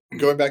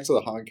going back to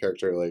the Han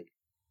character, like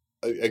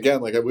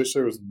again, like I wish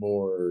there was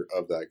more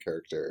of that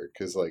character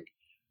because like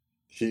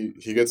he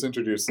gets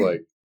introduced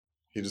like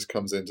he just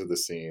comes into the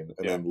scene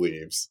and then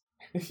leaves.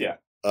 Yeah.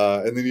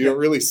 And then you don't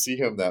really see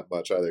him that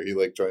much either. He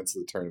like joins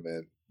the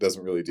tournament,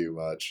 doesn't really do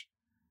much,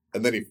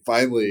 and then he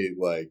finally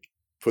like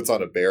puts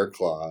on a bear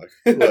claw.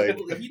 Like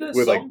Well, he does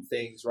with, some like-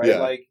 things, right? yeah.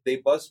 Like they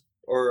bust,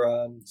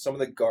 or some of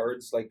the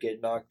guards like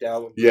get knocked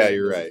out. When Yeah, Bruce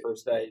you're does his right.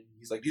 First night, and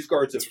he's like, these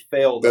guards have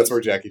failed. That's us.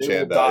 where Jackie They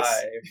Chan will dies.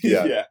 die.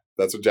 Yeah. Yeah.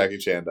 That's what Jackie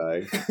Chan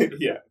died.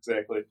 Yeah,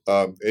 exactly.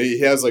 He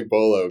has like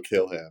Bolo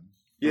kill him.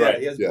 Yeah, Right,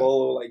 he has yeah.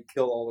 Bolo like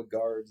kill all the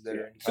guards that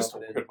Yeah, are just a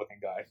incompetent. weird looking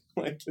guy.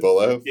 Like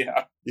Bolo?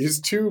 Yeah. He's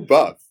too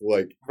buff.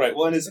 Like Right.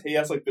 Well, and he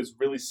has like this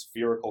really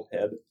spherical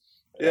head.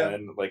 Yeah.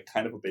 And like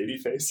kind of a baby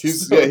face.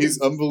 he's So he's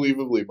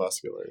unbelievably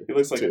muscular. he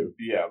looks like too.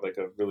 like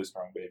a really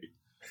strong baby.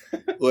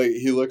 Like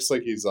he looks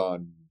like he's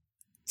on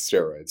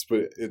steroids,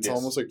 but it's Yes.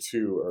 almost like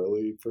too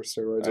early for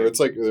steroids, or Right. it's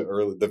like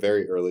the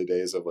very early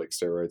days of like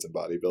steroids and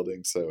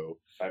bodybuilding. So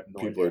I have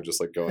no people idea. are just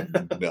like going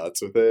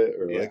nuts with it,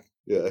 or Yeah. like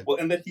yeah. Well,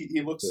 and that he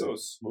looks so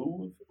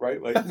smooth,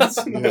 right? Like,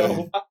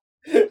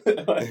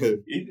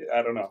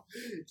 I don't know,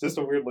 just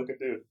a weird looking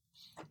dude.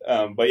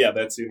 But yeah,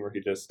 that scene where he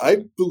just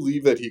I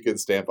believe that he can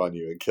stamp on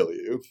you and kill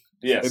you,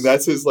 yes, and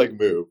that's his like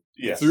move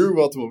yes. through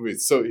multiple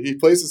movies. So he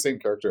plays the same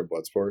character in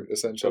Bloodsport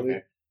essentially,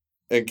 Okay.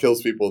 and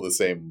kills people the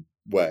same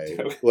way,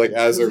 like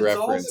as a It's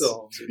reference.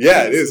 awesome.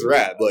 Yeah, it is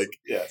rad. Like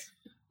Yes,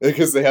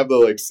 because they have the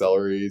like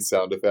celery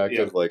sound effect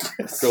Yeah. of like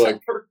so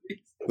like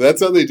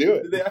that's how they do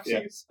it. Did they actually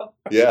Yeah. use that?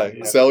 Yeah,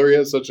 Yeah. celery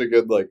has such a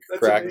good like That's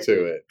crack amazing.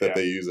 to it that Yeah.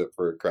 they use it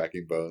for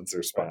cracking bones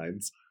or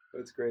spines.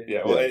 That's great.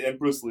 yeah. Well, Yeah. and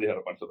Bruce Lee had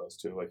a bunch of those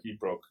too. Like he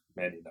broke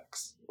many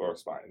necks or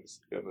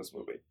spines in this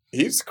movie.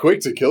 He's quick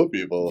to kill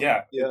people.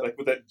 Yeah, Yeah. like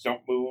with that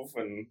jump move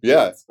and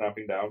Yeah.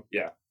 stomping down.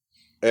 Yeah,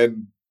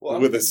 And Well, I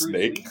don't with a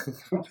think Bruce snake.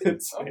 Lee-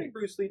 I don't think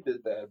Bruce Lee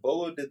did that.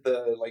 Bolo did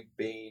the like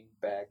Bane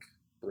back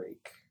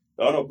break.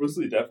 oh no, Bruce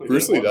Lee definitely.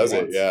 Bruce did Lee it does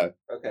it, once. yeah.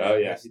 Okay. Oh I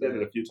yeah, missed he did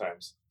that. it a few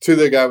times. To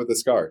the guy with the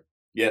scar.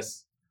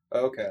 Yes,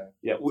 Okay.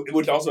 yeah,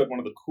 which also had one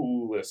of the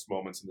coolest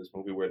moments in this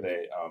movie where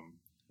they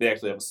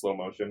actually have a slow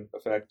motion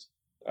effect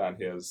on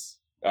his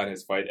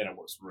fight, and it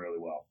works really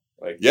well.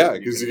 Like Yeah,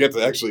 because you get to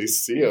can- actually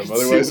see him. see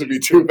Otherwise what it'd be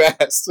he's too doing.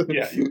 fast.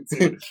 Yeah, you can see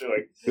what it's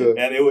doing.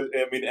 Yeah. And it was,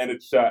 and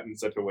it's shot in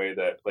such a way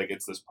that like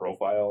it's this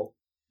profile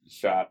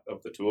shot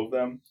of the two of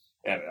them,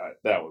 and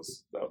that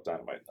was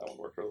dynamite. That one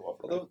worked really well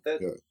for me. Although that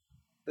Yeah.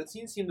 that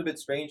scene seemed a bit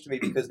strange to me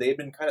because they had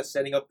been kind of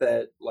setting up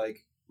that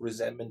like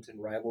resentment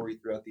and rivalry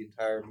throughout the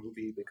entire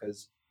movie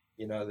because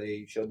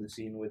they showed the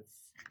scene with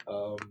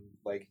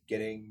like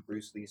getting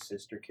Bruce Lee's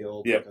sister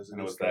killed Yeah, because of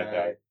and it this was that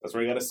guy. That's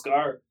where he got a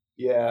scar.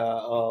 Yeah,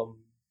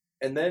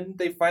 and then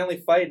they finally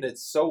fight, and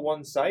it's so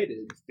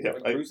one-sided. Yeah,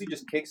 Like, like- Bruce Lee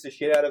just kicks the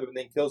shit out of him and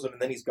then kills him,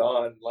 and then he's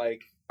gone.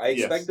 Like I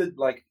Yes. expected,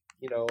 like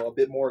a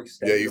bit more Yeah,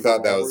 extended. you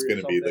thought that was rivalry or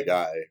going to be the something.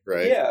 guy,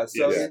 right? Yeah,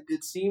 so Yeah.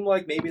 it seemed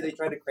like maybe they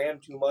tried to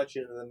cram too much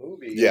into the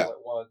movie Yeah. all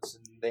at once,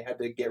 and they had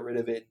to get rid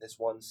of it in this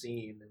one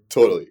scene. And,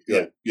 Totally.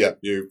 Yeah. Yeah.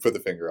 You put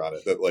the finger on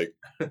it. That like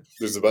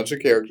there's a bunch of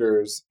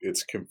characters.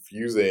 It's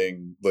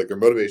confusing. Like their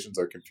motivations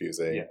are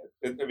confusing.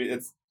 Yeah,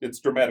 it's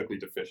dramatically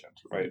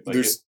deficient, right?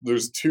 Like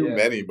There's too Yeah.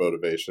 many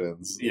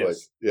motivations. Yes. Like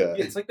yeah.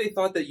 it's like they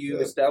thought that you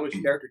Yeah. establish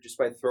character just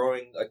by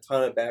throwing a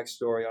ton of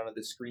backstory onto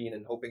the screen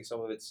and hoping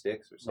some of it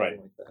sticks or something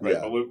Right. like that. Right,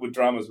 Yeah. but with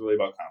drama is really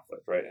about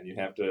conflict, right? And you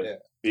have to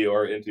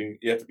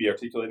Yeah. be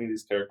articulating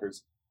these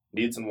characters'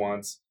 needs and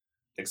wants,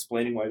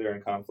 explaining why they're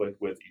in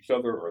conflict with each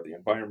other or the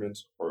environment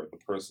or the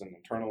person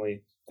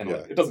internally. And Yeah.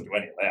 like, it doesn't do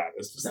any of that.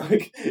 It's just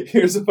like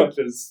here's a bunch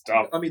of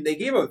stuff. I mean, they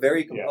gave a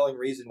very compelling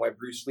reason why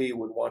Bruce Lee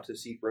would want to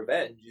seek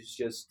revenge.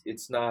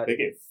 It's not. They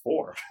gave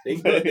 4. They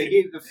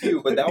gave a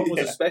few, but that one was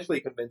Yeah. especially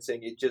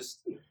convincing. It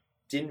just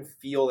didn't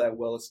feel that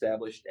well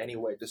established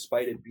anyway,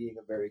 despite it being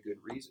a very good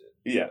reason.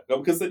 Yeah, no,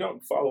 because they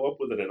don't follow up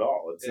with it at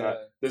all. It's not.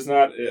 Yeah. There's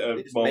not a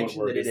They just moment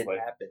mentioned where that it it's had like,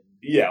 happened.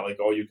 yeah, like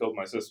oh, you killed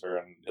my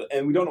sister,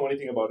 and we don't know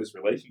anything about his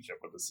relationship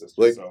with his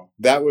sister. Like, so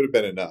That would have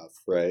been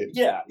enough, right?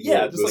 yeah,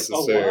 Yeah, just like a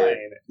necessary-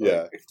 line.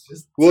 yeah. Like, it's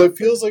just Well, it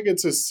feels like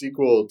it's a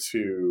sequel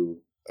to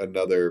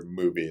another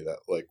movie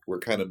that like we're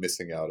kind of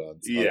missing out on.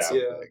 Yeah.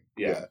 something.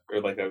 yeah,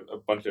 or like a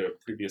bunch of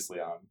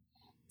previously on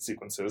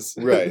sequences,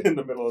 Right. in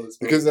the middle of this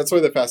movie. Because that's why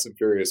the Fast and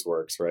Furious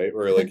works, right?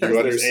 Where like you There's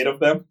understand 8 of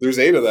them. there's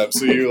 8 of them,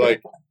 so you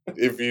like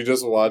if you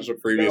just watch the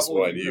previous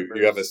whole one, you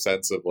universe. have a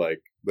sense of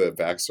like the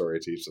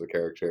backstory to each of the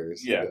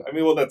characters. Yeah, I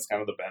mean, well, that's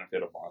kind of the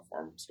benefit of long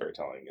form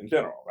storytelling in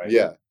general, right?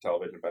 Yeah.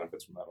 Television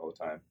benefits from that all the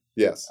time.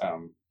 Yes.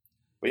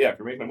 But yeah, if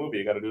you're making a movie,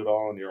 you got to do it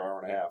all in your hour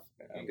and a half.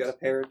 You got to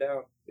pare it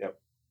down.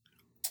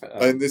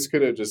 And this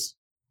could have just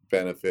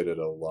benefited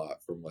a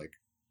lot from like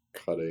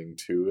cutting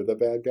 2 of the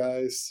bad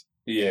guys.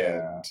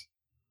 yeah,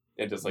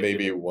 And just like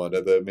maybe one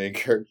of the main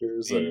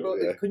characters. Or,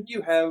 Well, yeah. couldn't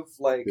you have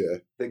like Yeah.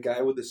 the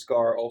guy with the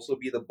scar also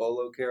be the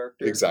Bolo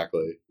character?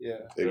 Exactly. Yeah.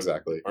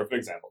 Exactly. perfect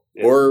example.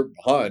 Yeah. Or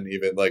Han,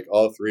 even like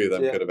all three of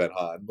them Yeah. could have been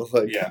Han.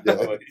 Like, yeah, yeah,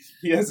 well,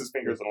 he has his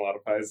fingers in a lot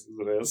of pies as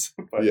it is.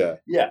 But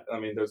yeah. I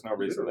mean, there's no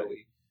reason that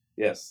Literally.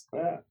 yes,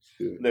 Yeah.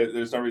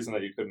 there's no reason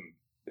that you couldn't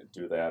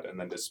do that, and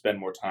then just spend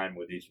more time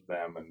with each of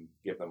them and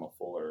give them a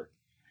fuller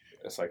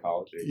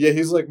psychology. Yeah,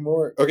 he's like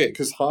more okay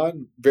because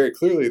Han very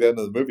clearly at the end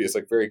of the movie is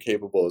like very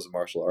capable as a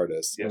martial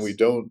artist, and Yes. we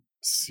don't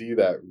see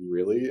that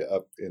really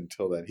up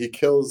until then. He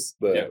kills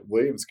the Yeah.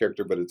 Williams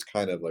character, but it's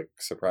kind of like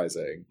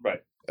surprising,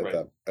 Right, At right.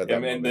 that at Yeah,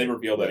 that and they moment.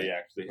 reveal that Yeah. he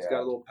actually He's had. got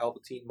a little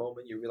Palpatine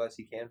moment. You realize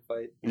he can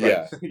fight.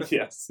 Yeah,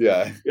 yes.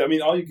 yeah, Yeah, I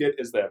mean, all you get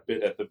is that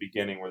bit at the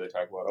beginning where they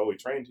talk about, oh, he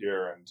trained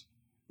here, and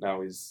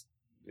now he's,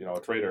 a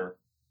traitor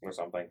or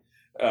something,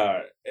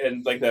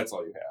 and like that's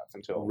all you have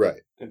until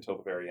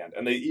the very end.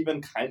 And they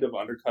even kind of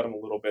undercut him a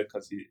little bit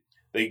because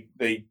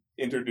they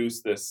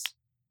introduce this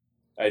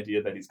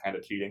idea that he's kind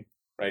of cheating,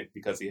 right?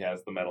 Because he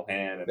has the metal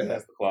hand and he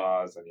has the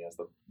claws and he has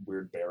the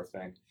weird bear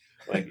thing.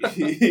 Like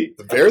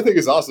The bear thing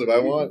is awesome. I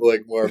want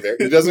like more bear.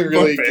 He doesn't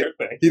really. bear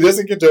thing. He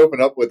doesn't get to open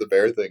up with the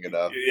bear thing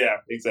enough. Yeah,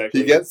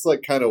 exactly. He gets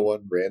like kind of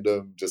one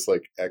random, just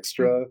like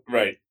extra,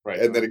 right,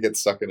 and then it gets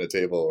stuck in a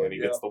table. and he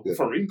gets the yeah.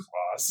 Wolverine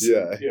claws.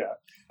 Yeah.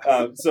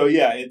 So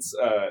yeah, it's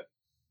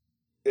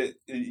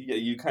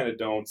you kind of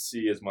don't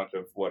see as much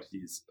of what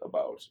he's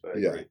about. I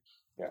agree.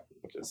 Yeah,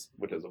 which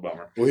is a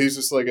bummer. Well, he's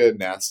just like a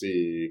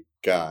nasty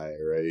guy,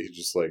 right? He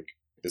just like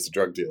is a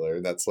drug dealer,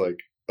 and that's like,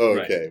 oh,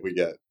 Right. okay, we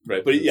get.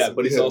 Right, but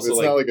he's also it's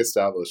like, not like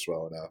established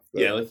well enough.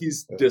 that- yeah, like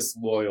he's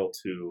disloyal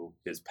to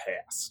his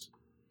past,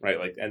 right?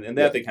 Like, and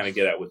that they kind of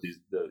get at with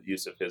the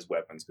use of his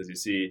weapons, because you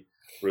see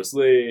Bruce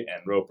Lee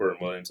and Roper and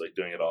Williams like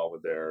doing it all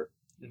with their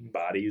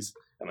bodies,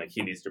 and like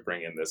he needs to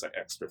bring in this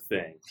extra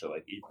thing to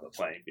like even the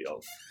playing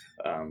field.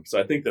 So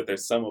I think that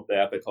there's some of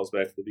that calls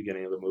back to the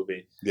beginning of the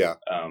movie, Yeah,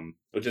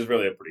 which is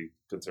really a pretty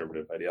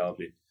conservative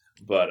ideology,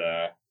 but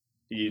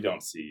you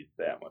don't see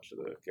that much of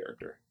the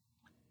character.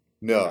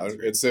 no,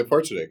 it's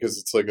unfortunate because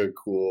it's like a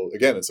cool.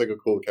 Again, it's like a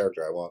cool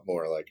character. I want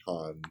more like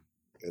Han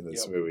in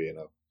this movie, and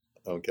I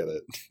don't get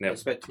it. I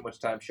spent too much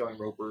time showing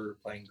Roper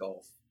playing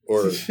golf.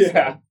 Or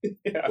yeah.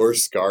 or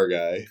Scar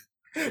guy.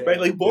 Right,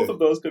 like both of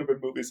those could have been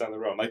movies on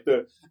their own. Like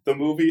the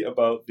movie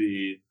about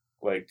the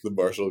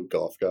martial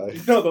golf guy.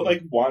 the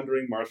like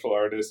wandering martial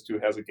artist who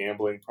has a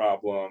gambling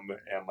problem,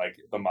 and like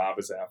the mob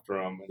is after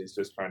him, and he's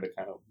just trying to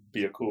kind of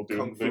be a cool dude.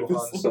 Kung and Fu live his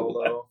Han life.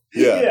 Solo.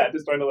 Yeah.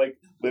 Just trying to like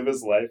live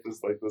his life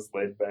as like this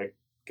laid back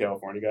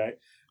California guy.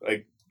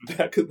 Like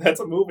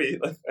that's a movie.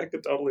 Like that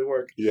could totally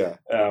work. Yeah,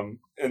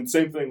 And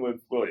same thing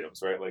with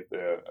Williams, right? Like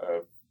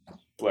the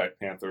Black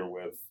Panther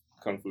with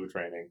kung fu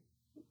training.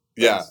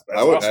 yeah. That's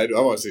I would. awesome.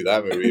 I want to see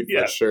that movie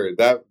Yeah. for sure.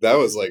 That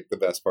was like the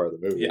best part of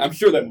the movie. Yeah, I'm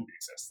sure that movie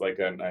exists. Like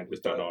I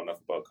just don't know enough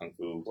about kung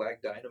fu.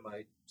 Black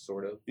Dynamite,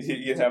 sort of.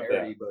 You have that.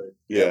 Parody, but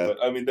Yeah, But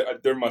I mean,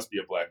 there must be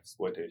a black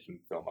exploitation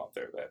film out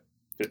there that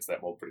fits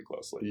that mold pretty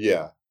closely.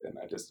 yeah. And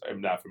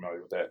I'm not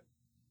familiar with that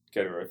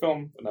category of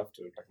film enough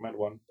to recommend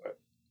one, but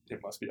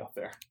it must be out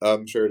there.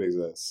 I'm sure it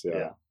exists. Yeah.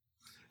 Yeah.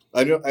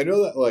 I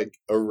know that like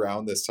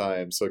around this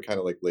time, so kind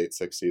of like late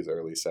 60s,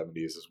 early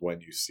 70s is when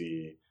you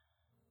see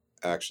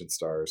action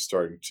stars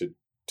starting to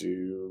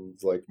do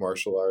like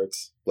martial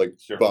arts. Like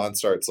Sure. Bond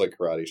starts like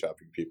karate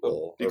chopping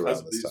people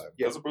around this time.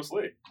 Because of Bruce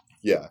Lee.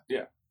 Yeah.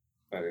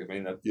 I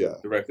mean, that's Yeah.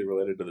 directly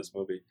related to this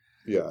movie.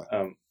 Yeah.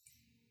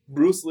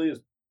 Bruce Lee is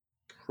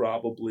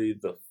probably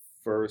the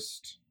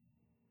first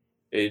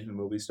Asian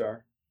movie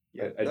star.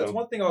 yeah, I that's don't-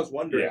 one thing I was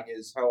wondering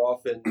is how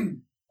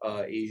often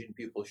Asian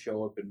people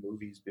show up in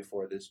movies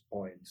before this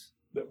point.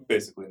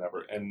 Basically never.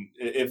 And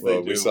if Well,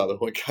 they do, we saw the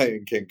one guy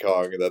in King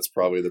Kong, and that's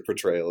probably the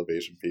portrayal of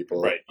Asian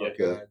people. right? Yeah. Okay.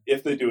 God.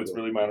 If they do, it's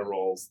really minor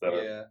roles that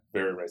are Yeah,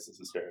 very racist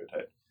and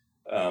stereotype.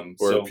 Or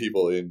So,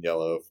 people in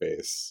yellow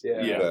face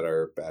yeah. that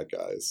are bad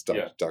guys.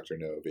 Yeah. Dr.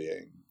 No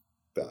being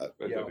that.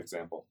 a Yeah. good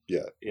example.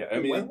 Yeah. Yeah. I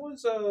mean, when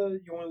was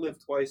You Only Live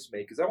Twice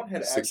made? Because that one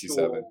had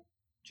 67. actual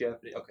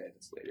Japanese. Okay,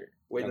 that's later.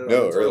 Wait, no,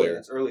 No, it's earlier.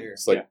 It's earlier.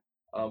 It's like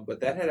But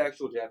that had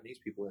actual Japanese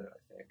people in it,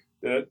 I think.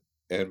 did it?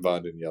 and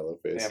Bond in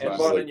Yellowface. And It's Bond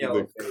like in the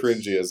Yellowface.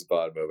 cringiest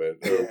Bond moment.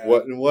 Or Yeah.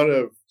 one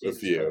of a Jesus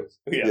few. Christ.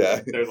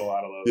 Yeah. There's a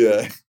lot of those.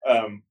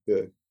 Yeah.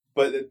 Yeah.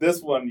 But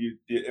this one,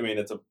 I mean,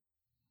 it's a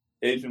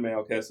Asian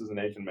male cast as an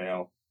Asian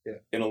male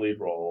in a lead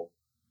role,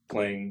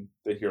 playing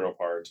the hero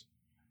part,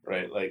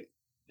 right? Like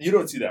you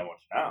don't see that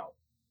much now,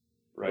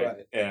 right?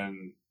 Right.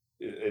 And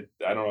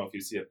I don't know if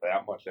you see it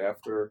that much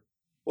after.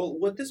 Well,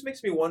 what this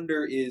makes me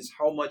wonder is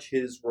how much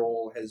his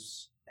role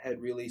had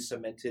really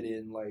cemented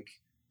in like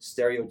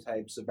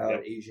stereotypes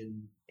about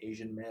Asian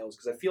males.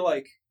 Because I feel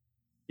like,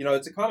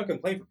 it's a common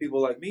complaint for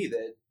people like me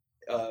that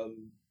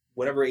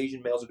whenever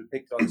Asian males are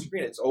depicted on the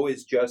screen, it's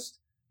always just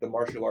the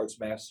martial arts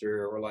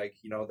master or like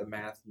the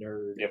math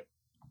nerd. Yep.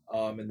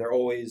 And they're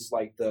always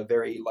like the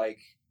very like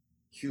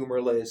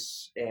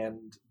humorless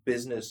and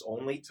business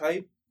only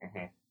type.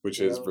 Which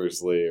is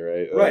Bruce Lee,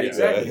 right? Right, Yeah.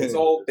 exactly. It's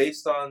all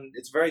based on.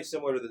 It's very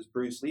similar to this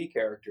Bruce Lee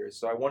character.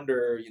 So I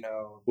wonder,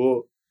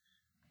 Well,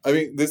 I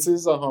mean, this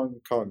is a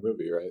Hong Kong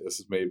movie, right? This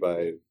is made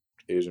by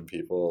Asian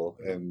people,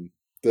 and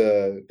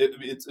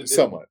it's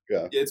somewhat,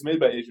 yeah. It's made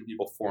by Asian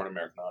people for an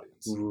American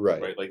audience,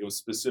 Right. Right, like it was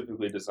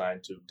specifically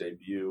designed to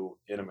debut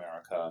in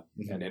America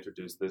and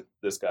introduce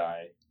this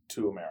guy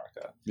to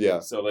America. Yeah.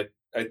 So like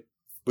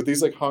But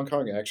these like Hong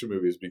Kong action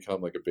movies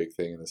become like a big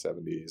thing in the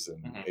 70s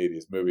and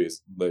 80s.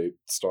 Movies they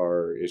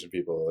star Asian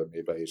people, they're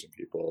made by Asian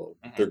people.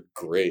 They're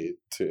great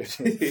too.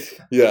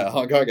 Yeah,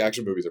 Hong Kong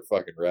action movies are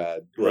fucking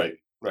rad. Right.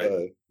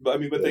 But I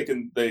mean, but yeah.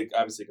 they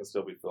obviously can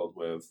still be filled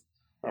with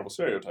Marvel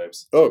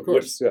stereotypes. Oh, of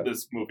course, which yeah.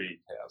 this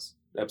movie has.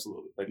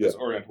 Absolutely. Like there's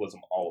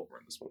Orientalism all over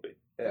in this movie.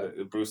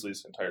 Yeah. Bruce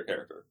Lee's entire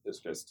character is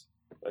just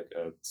like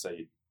a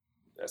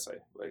essay.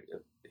 Like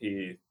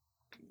you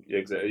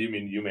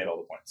made all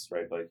the points,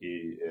 right? Like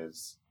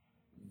he's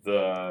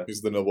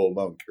the noble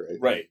monk, right?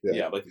 Right.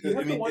 Yeah. Like you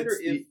have to wonder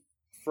if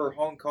for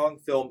Hong Kong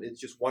film it's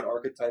just one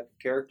archetype of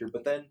character,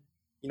 but then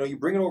you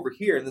bring it over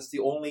here and it's the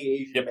only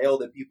Asian male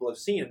that people have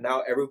seen, and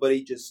now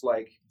everybody just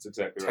like that's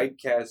exactly right.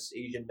 typecasts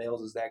Asian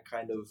males as that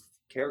kind of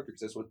character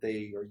because that's what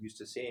they are used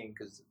to seeing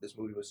because this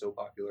movie was so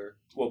popular.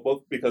 Well,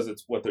 both because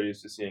it's what they're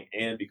used to seeing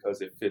and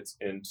because it fits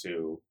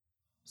into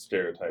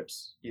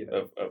stereotypes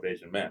of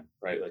Asian men,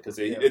 right? Like because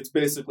it's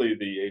basically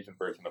the Asian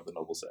version of the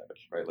noble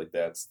savage, right? Like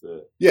that's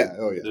the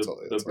totally.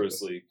 the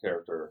Bruce Lee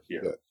character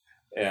here,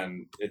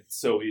 and it's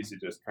so easy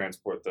to just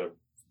transport the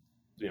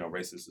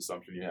racist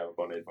assumption you have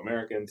about Native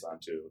Americans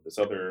onto this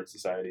other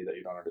society that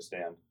you don't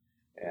understand,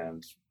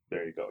 and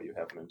there you go, you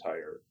have an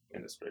entire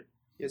industry.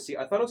 Yeah, see,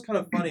 I thought it was kind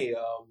of funny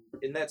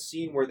in that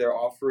scene where they're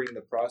offering the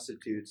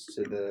prostitutes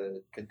to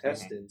the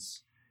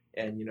contestants,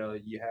 and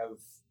you have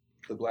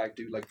the black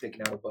dude like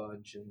picking out a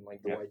bunch, and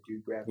like the white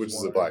dude grabs which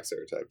one. is a black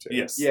stereotype too.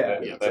 Yes,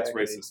 exactly. That's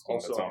racist.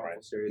 Also a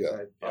right.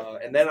 stereotype. Yeah.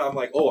 And then I'm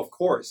like, oh, of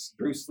course,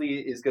 Bruce Lee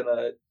is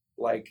gonna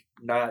like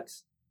not.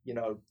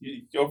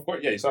 Of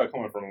course, you saw it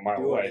coming from a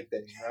mile away.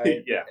 Anything,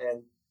 right? Yeah.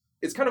 And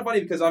it's kind of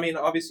funny because, I mean,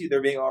 obviously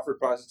they're being offered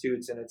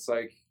prostitutes and it's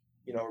like,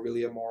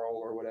 really immoral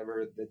or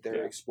whatever that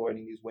they're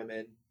exploiting these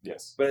women.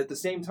 Yes. But at the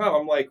same time,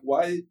 I'm like,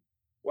 why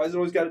has it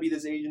always got to be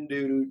this Asian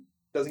dude who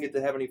doesn't get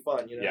to have any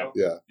fun, Yeah.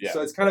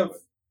 So it's kind of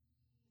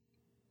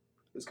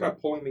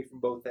pulling me from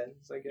both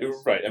ends, I guess.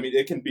 Right. I mean,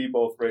 it can be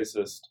both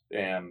racist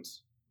and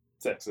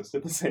sexist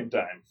at the same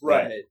time.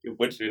 Right.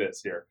 Which it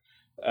is here.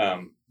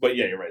 But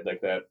yeah, you're right.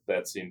 Like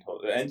that scene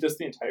totally, and just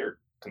the entire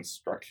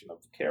construction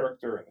of the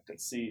character and the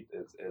conceit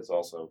is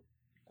also,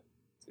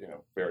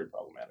 very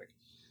problematic.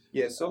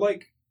 Yeah. So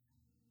like,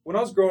 when I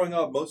was growing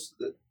up, most of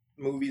the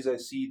movies I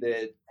see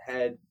that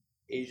had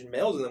Asian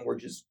males in them were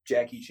just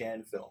Jackie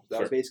Chan films.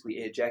 That was basically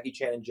it. Jackie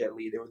Chan and Jet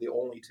Li. They were the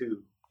only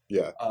two.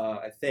 Yeah.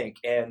 I think,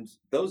 and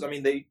those. I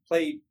mean, they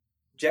play.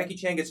 Jackie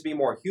Chan gets to be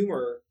more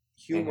humorous.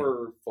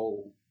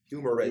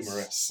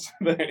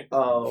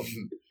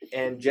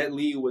 And Jet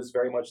Li was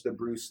very much the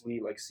Bruce Lee,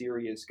 like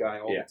serious guy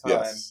all the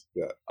time. Yes.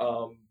 Yeah.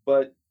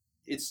 But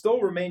it still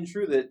remained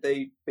true that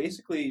they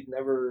basically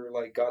never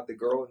like got the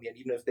girl in the end,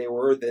 even if they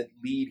were the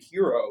lead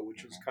hero,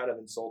 which was kind of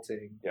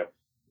insulting. Yep.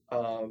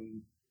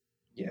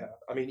 Yeah.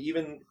 I mean,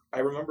 even I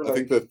remember. I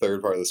think the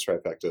third part of this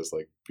trifecta is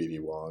like B.D.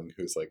 Wong,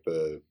 who's like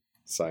the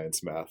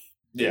science math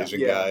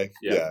Asian guy.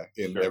 Yeah.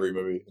 In every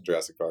movie,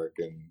 Jurassic Park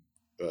and.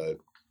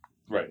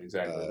 Right,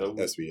 exactly.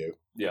 SVU.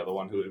 Yeah, the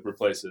one who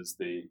replaces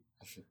the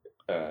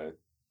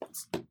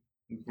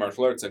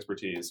martial arts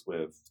expertise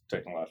with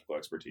technological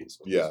expertise.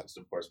 Is,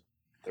 of course,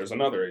 there's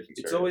another Asian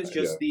It's always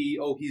just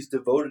he's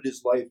devoted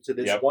his life to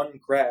this one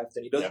craft,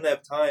 and he doesn't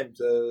have time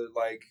to,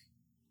 like,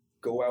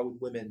 go out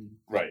with women.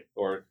 Right,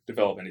 or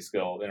develop any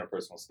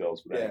interpersonal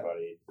skills with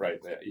anybody. Right,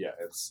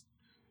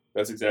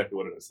 that's exactly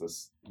what it is,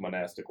 this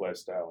monastic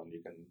lifestyle, and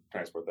you can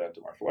transport that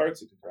to martial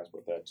arts, you can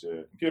transport that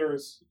to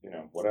computers,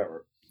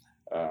 whatever.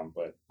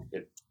 But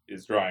it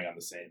is drawing on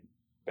the same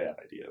bad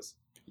ideas.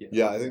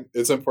 Yeah, I think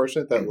it's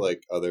unfortunate that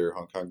like other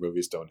Hong Kong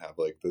movies don't have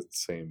like the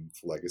same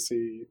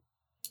legacy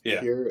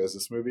here as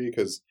this movie,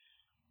 because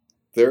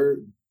there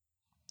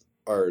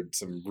are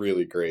some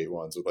really great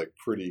ones with like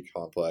pretty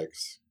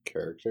complex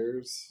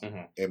characters,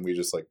 and we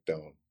just like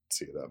don't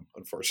see them,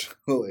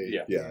 unfortunately.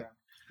 Yeah.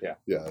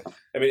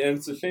 I mean, and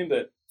it's a shame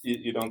that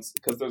you don't,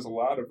 because there's a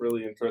lot of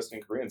really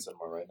interesting Korean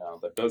cinema right now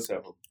that does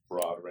have a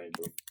broad range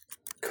of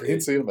Korean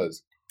cinema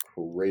is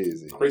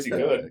crazy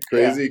good.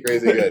 Crazy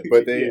good.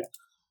 But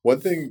one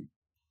thing,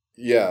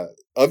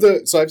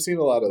 so I've seen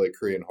a lot of like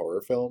Korean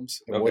horror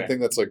films, and one thing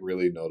that's like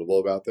really notable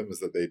about them is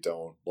that they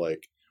don't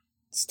like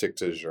stick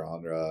to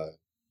genre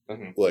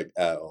like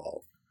at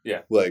all.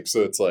 Yeah. Like,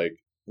 so it's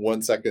like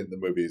 1 second the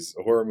movie's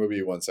a horror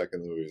movie, 1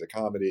 second the movie's a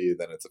comedy,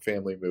 then it's a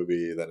family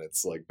movie, then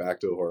it's like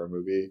back to a horror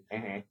movie.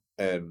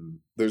 And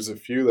there's a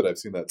few that I've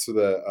seen that. So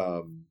the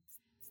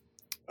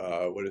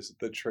what is it?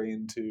 The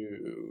Train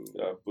to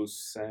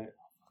Busan.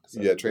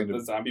 Train to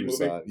the zombie Busan.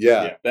 movie.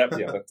 Yeah,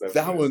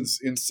 that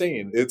one's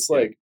insane. It's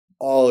like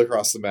all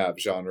across the map,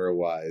 genre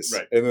wise,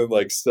 right? And then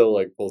like still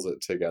like pulls it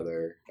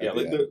together.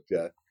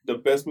 The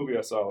best movie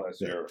I saw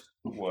last year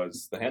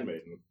was The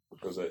Handmaiden,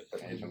 which was an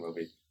Asian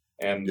movie,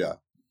 and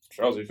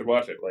Charles, you should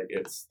watch it. Like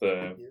it's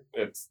the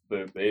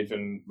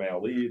Asian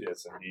male lead.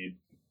 It's indeed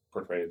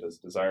portrayed as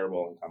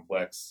desirable and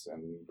complex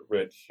and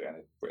rich, and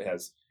it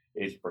has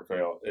Asian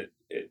portrayal.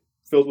 It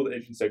filled with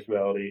Asian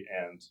sexuality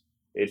and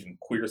Asian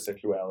queer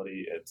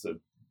sexuality. It's a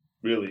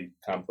really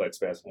complex,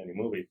 fascinating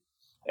movie,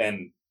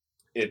 and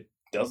it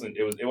wasn't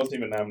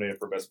even nominated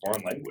for Best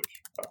Foreign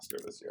Language Oscar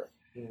this year,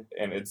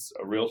 and it's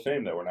a real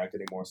shame that we're not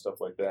getting more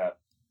stuff like that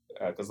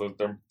because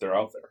they're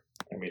out there.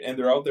 I mean, and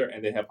they're out there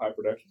and they have high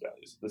production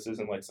values. This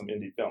isn't like some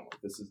indie film.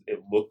 Like,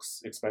 it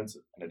looks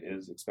expensive, and it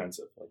is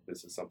expensive. Like,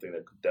 this is something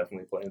that could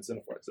definitely play in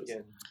Cineplex.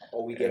 Again,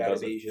 all we get out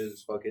of Asia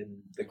is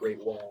fucking the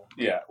Great Wall.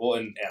 Yeah, well,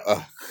 and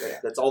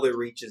that's all that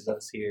reaches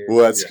us here.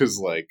 Well, that's because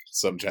like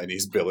some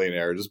Chinese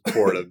billionaire just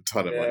poured a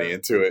ton of money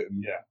into it.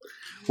 And, yeah.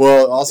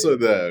 Well, also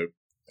the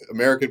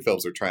American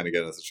films are trying to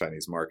get into the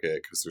Chinese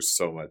market because there's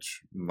so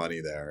much money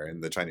there,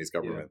 and the Chinese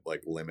government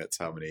like limits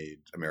how many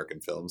American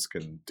films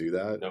can do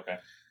that. Okay.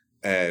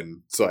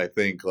 And so I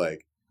think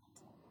like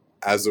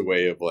as a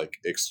way of like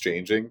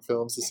exchanging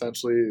films,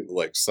 essentially,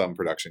 like some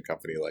production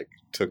company like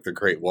took The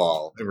Great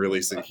Wall and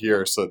released it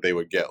here so that they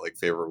would get like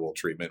favorable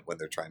treatment when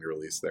they're trying to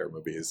release their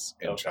movies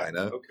in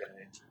China.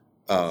 Okay.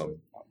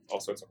 All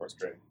sorts of horse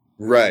trading.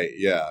 Right.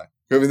 Yeah.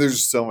 I mean, there's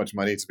just so much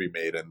money to be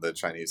made, and the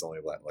Chinese only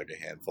let like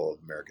a handful of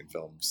American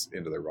films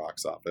into their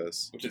box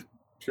office, which is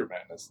pure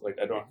madness. Like,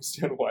 I don't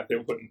understand why they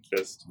wouldn't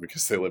just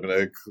because they live in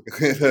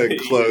a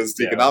closed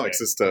economic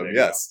system.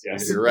 Yes,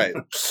 you're right.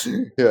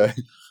 Yeah,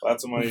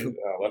 lots of money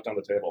left on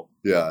the table.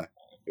 Yeah, it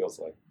feels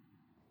like.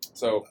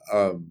 So,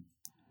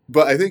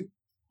 but I think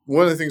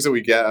one of the things that we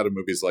get out of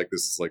movies like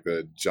this is like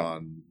the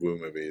John Woo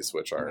movies,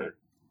 which are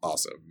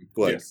awesome.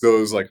 Like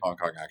those like Hong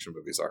Kong action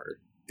movies are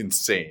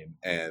insane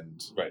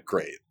and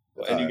great.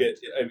 And you get,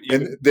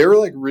 and they were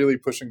like really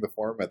pushing the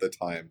form at the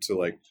time to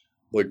like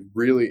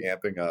really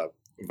amping up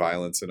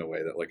violence in a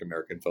way that like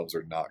American films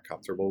are not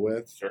comfortable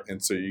with. Sure.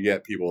 And so you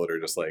get people that are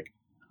just like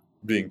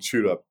being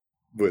chewed up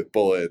with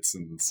bullets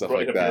and stuff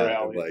like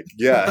that. And, like,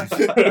 yeah.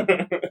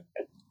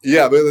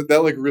 Yeah, but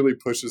that like really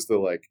pushes the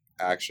like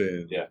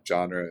action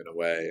genre in a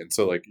way. And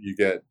so like you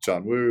get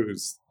John Woo,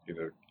 who's, you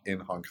know, in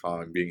Hong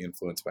Kong being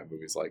influenced by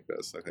movies like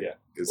this, I think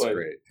is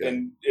great. Yeah.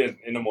 And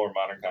in a more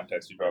modern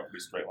context, you draw a pretty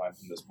straight line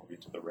from this movie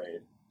to The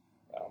Raid,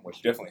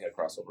 which definitely had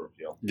crossover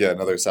appeal. Yeah,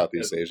 another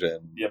Southeast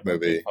Asian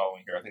movie.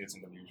 Following here, I think it's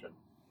Indonesian.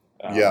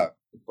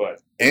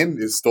 And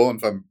is stolen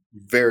from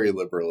very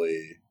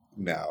liberally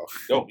now.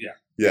 Oh yeah.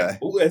 Yeah.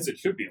 Well, as it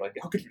should be. Like,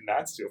 how could you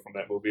not steal from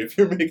that movie if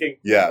you're making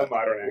a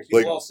modern action?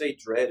 People all say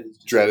Dread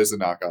is a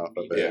knockoff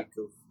of it.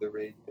 Of The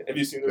Raid. Have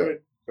you seen The Raid,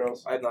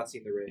 Charles? I have not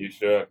seen The Raid. You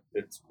should.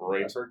 It's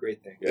great. I've heard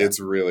great things. Yeah. It's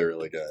really,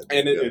 really good.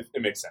 And it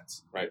makes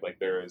sense, right? Like,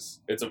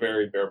 it's a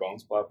very bare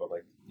bones plot, but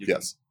like you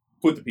can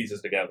put the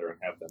pieces together and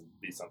have them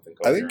be something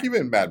coherent. I think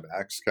even Mad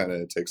Max kind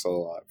of takes a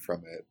lot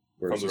from it.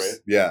 From The Raid?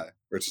 Yeah.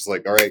 Where it's just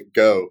like, all right,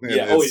 go. And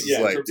in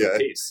terms of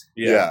pace.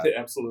 Yeah,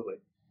 absolutely.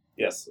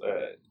 Yes.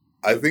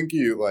 I think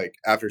you, like,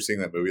 after seeing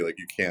that movie, like,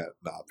 you can't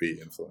not be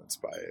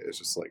influenced by it. It's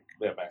just like...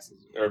 Mad Max,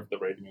 or The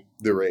Raid, you mean?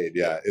 The Raid,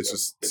 yeah. It's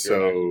just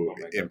so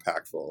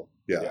impactful.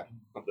 Yeah.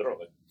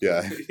 Literally.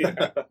 Yeah.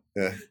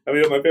 Yeah. I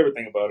mean, my favorite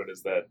thing about it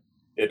is that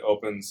it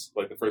opens,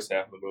 like, the first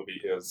half of the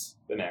movie is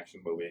an action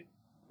movie,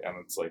 and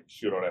it's like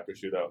shootout after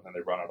shootout, and then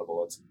they run out of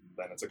bullets, and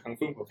then it's a kung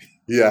fu movie.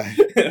 Yeah.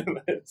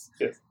 And it's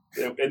just...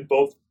 And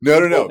both...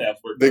 No.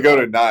 They go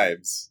to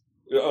knives.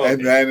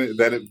 And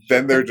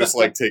then they're just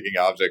like taking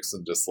objects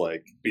and just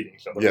like beating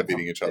each other. Yeah,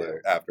 beating each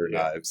other after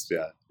knives.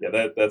 Yeah.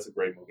 Yeah, that's a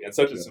great movie. And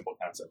such a simple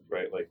concept,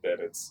 right? Like that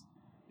it's,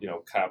 you know,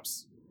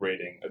 cops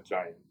raiding a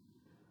giant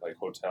like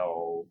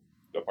hotel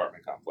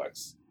apartment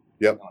complex.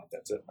 Yep. And, like,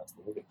 that's it. That's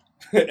the movie.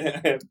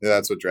 And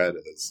that's what Dredd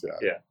is.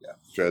 Yeah.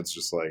 Dredd's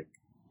just like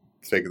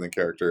taking the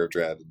character of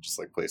Dredd and just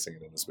like placing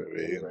it in this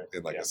movie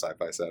in like a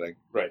sci-fi setting.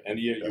 Right. And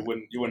you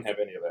wouldn't have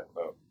any of that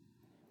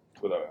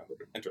without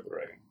Enter the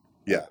Dragon.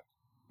 Yeah.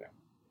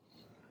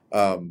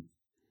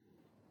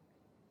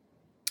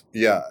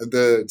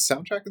 The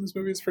soundtrack in this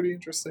movie is pretty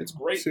interesting. It's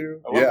great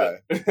too. I love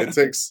it. It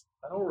takes.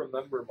 I don't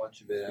remember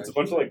much of it. It's a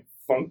bunch of like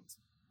funk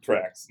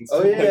tracks. And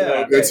stuff like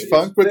that. Okay. It's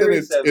funk, but then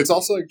it's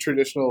also like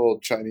traditional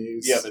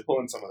Chinese. Yeah, they pull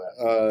in some of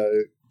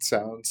that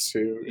sounds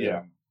too.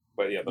 Yeah,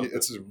 but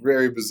it's a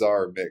very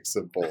bizarre mix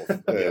of both.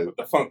 But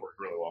the funk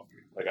worked really well for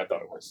me. Like I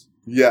thought it was.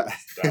 Yeah.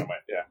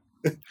 Dynamite. Yeah.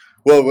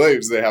 Well,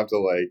 Williams, they have to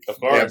like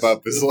amp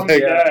up this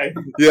like guy.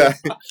 Yeah.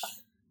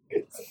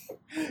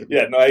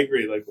 Yeah, no, I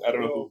agree. Like, I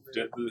don't know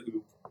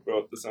who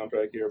wrote the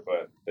soundtrack here,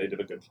 but they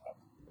did a good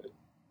job.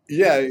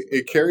 Yeah,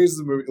 it carries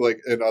the movie like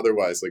an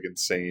otherwise like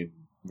insane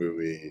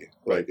movie.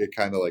 Like it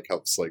kind of like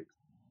helps like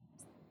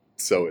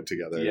sew it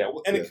together. Yeah,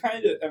 and it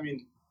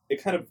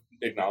kind of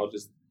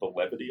acknowledges the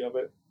levity of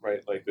it,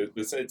 right? Like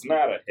it's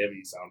not a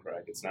heavy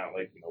soundtrack. It's not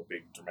like, you know,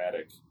 big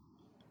dramatic,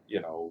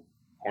 you know,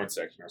 horn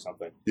section or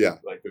something. Yeah,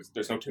 like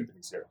there's no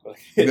timpanis here. Like,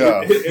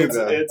 no,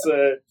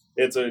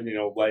 it's a you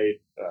know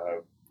light.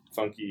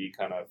 Funky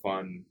kind of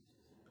fun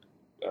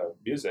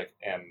music,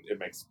 and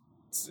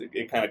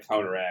it kind of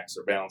counteracts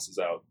or balances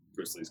out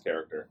Bruce Lee's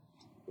character,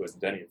 who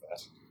isn't any of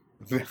that.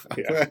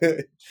 Yeah.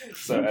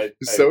 So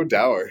so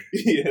dour.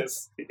 he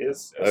is.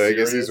 I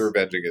guess he's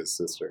revenging his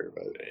sister,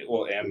 but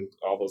Well, and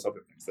all those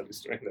other things that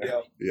he's doing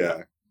there.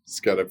 yeah, he's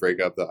got to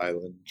break up the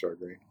island shark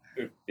ring.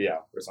 Yeah,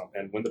 or something,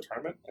 and win the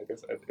tournament. I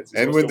guess.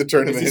 And win the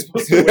tournament. Is he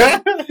supposed to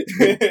win?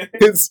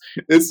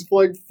 it's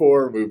like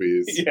 4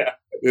 movies. Yeah.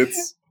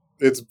 It's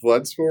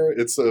Bloodsport.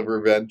 It's a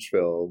revenge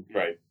film.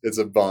 Right. It's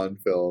a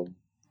Bond film.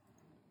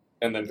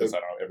 And then just, I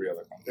don't know, every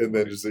other concept. And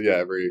then just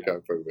every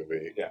comic book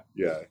movie. Yeah.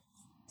 Yeah.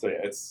 So yeah,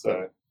 it's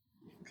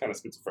kind of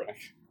schizophrenic.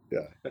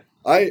 Yeah.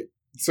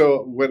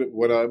 So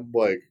when I'm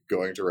like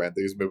going to rent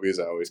these movies,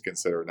 I always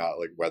consider not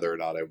like whether or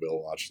not I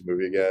will watch the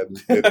movie again.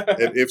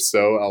 And if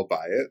so, I'll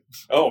buy it.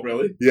 Oh,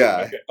 really?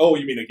 Yeah. Okay. Oh,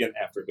 you mean again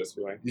after this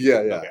viewing? Yeah.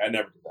 Okay, I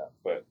never did that,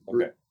 but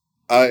okay.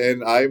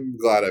 And I'm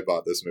glad I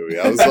bought this movie.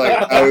 I was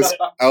like,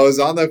 I was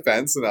on the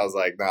fence, and I was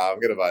like, nah, I'm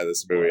gonna buy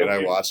this movie. And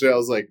I watched it. I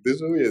was like,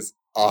 this movie is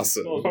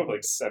awesome. Well,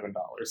 like $7,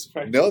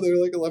 right? No, they're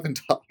like $11.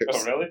 Oh,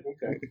 really?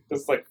 Okay.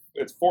 It's like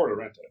it's $4 to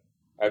rent it.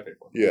 I paid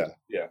for it. Yeah.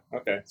 Yeah.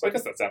 Okay. So I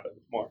guess that's not that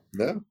more.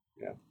 No.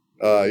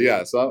 Yeah.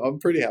 Yeah. So I'm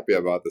pretty happy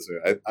about this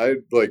movie. I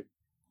like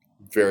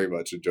very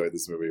much enjoyed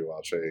this movie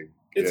watching.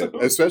 It's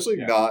especially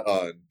not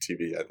on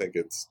TV. I think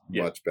it's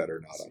much better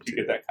not on TV. You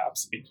get that cop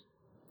scene.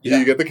 Yeah.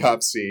 You get the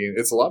cop scene.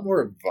 It's a lot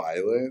more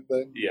violent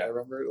than I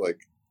remember.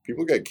 Like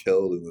people get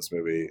killed in this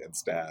movie and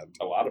stabbed.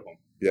 A lot of them.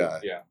 Yeah.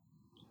 Yeah.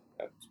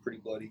 It's pretty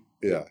bloody.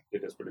 Yeah.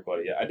 It is pretty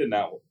bloody. Yeah. I did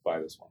not buy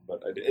this one,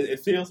 but it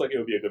feels like it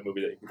would be a good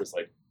movie that you can just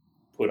like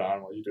put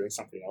on while you're doing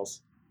something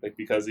else. Like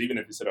because even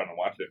if you sit down and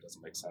watch it, it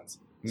doesn't make sense.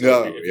 So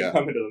No. if you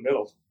come into the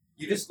middle,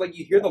 you just like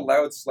you hear the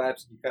loud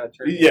slaps and you kind of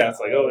turn. Yeah.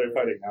 It's like they're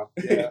fighting now.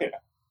 Yeah.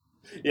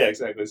 Yeah.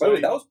 Exactly. By the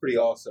way, that was pretty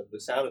awesome.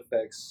 The sound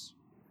effects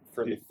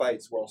for the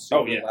fights were all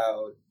super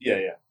loud.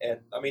 Yeah. And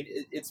I mean,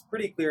 it's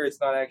pretty clear it's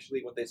not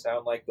actually what they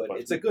sound like, but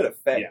it's a good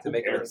effect to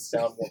make it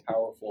sound more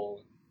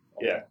powerful.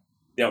 Yeah.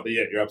 Yeah, but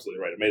you're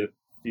absolutely right. It made it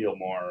feel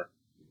more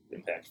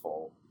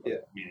impactful,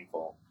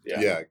 meaningful. Yeah.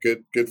 Yeah.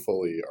 Good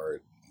Foley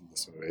art in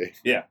this movie.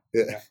 Yeah.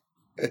 Yeah.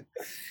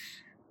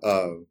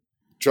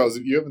 Charles,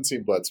 you haven't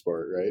seen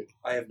Bloodsport, right?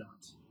 I have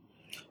not.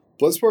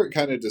 Bloodsport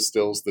kind of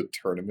distills the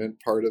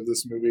tournament part of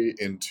this movie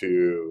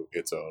into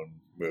its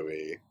own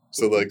movie.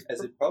 So, like,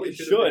 as it probably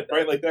should,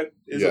 right? Like that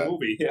is a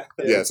movie. Yeah.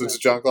 Yeah. So it's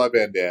Jean-Claude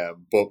Van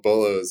Damme.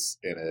 Bolo's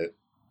in it.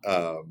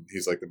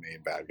 He's like the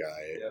main bad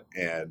guy,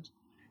 and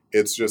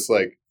it's just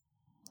like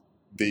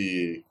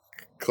the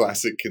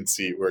classic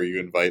conceit where you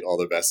invite all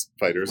the best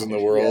fighters in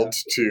the world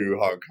to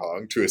Hong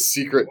Kong to a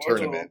secret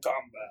tournament.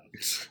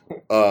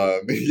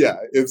 Yeah,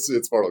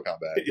 it's Mortal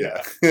Kombat.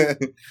 Yeah.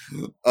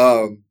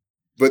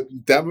 But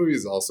that movie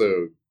is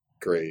also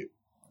great.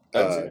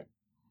 And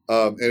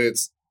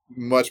it's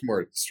much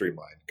more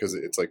streamlined because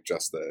it's like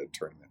just the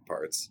tournament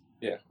parts.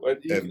 Yeah. Well,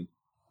 go ahead.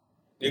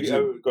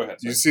 Sorry.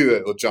 You see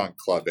that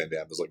Jean-Claude Van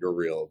Damme is like a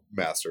real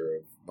master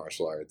of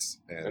martial arts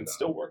and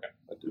still working.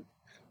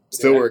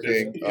 Still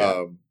working.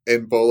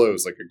 And Bolo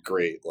is like a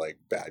great like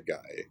bad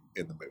guy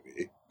in the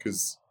movie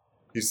because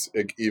he's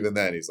like, even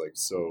then he's like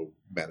so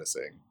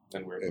menacing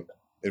and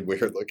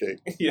weird looking.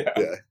 Yeah.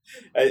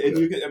 And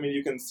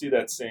you can see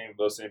those same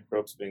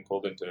tropes being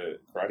pulled into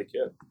Karate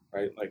Kid,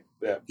 right? Like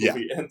that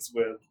movie ends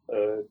with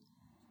a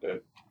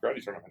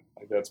karate tournament.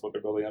 Like that's what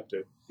they're building up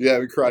to. Yeah, I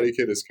mean, Karate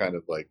Kid is kind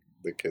of like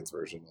the kids'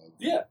 version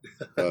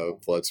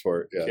of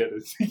Bloodsport. Yeah,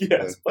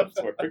 it's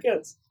Bloodsport for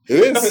kids.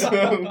 It is.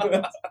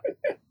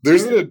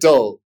 There's an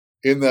adult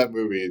in that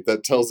movie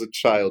that tells a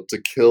child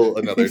to kill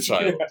another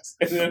child. Yes.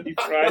 And then he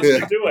tries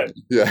to do it.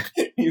 Yeah.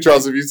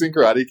 Charles, have you seen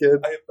Karate Kid?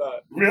 I have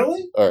not.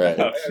 Really? All right.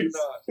 I have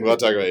not. We're not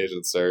talking about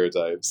Asian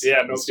stereotypes.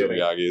 Yeah, no Mr. kidding.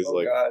 Miyagi is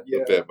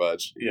a bit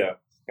much. Yeah.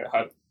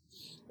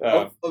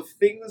 Of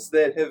things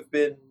that have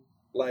been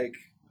like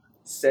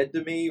said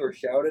to me or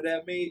shouted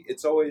at me,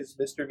 it's always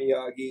Mr.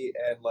 Miyagi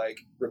and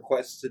like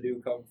requests to do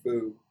kung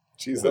fu.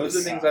 Jesus. Those are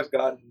things I've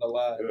gotten a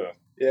lot.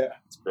 Yeah.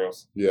 It's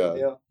gross.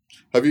 Yeah.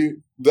 Have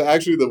you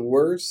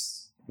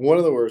one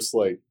of the worst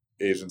like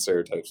Asian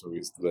stereotypes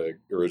movies, the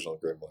original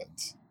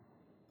Gremlins?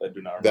 I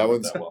do not remember that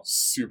one's that well.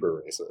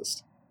 Super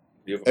racist.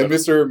 And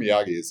Mr.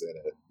 Miyagi is in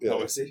it. Yeah.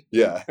 Oh, is he?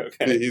 Yeah.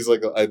 Okay. He's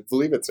like, I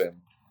believe it's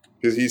him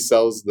because he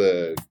sells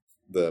the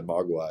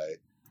mogwai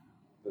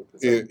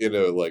in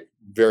a like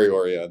very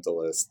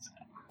Orientalist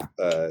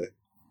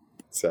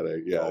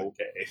setting. Yeah.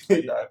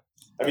 Okay.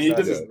 I mean,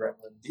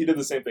 he did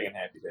the same thing in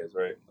Happy Days,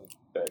 right?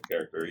 That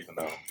character, even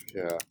though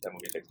that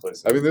movie takes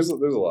place. I mean, there's a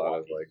lot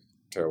of like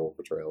terrible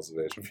portrayals of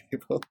Asian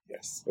people.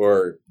 Yes.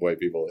 Or white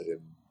people in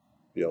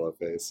yellow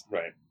face.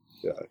 Right.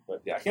 Yeah.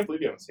 But yeah, I can't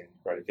believe you haven't seen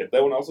Karate Kid.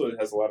 That one also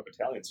has a lot of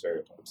Italian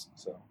stereotypes,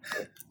 so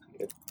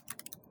it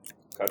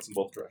cuts in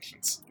both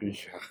directions. Yeah.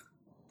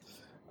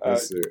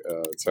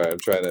 Sorry, I'm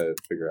trying to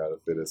figure out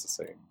if it is the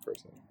same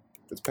person.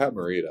 It's Pat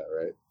Morita,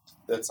 right?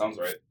 That sounds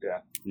right. Yeah.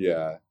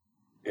 Yeah.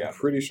 I'm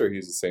pretty sure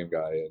he's the same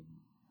guy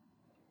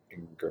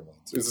in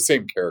Gremlins. It's the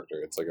same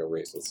character. It's like a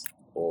racist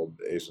old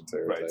Asian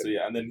stereotype. Right. So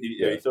yeah, and then he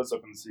shows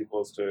up in the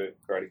sequels to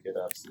Karate Kid,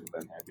 obviously,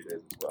 and then Happy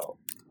Days as well.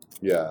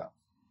 Yeah.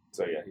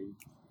 So yeah, he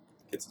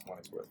gets his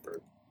money's worth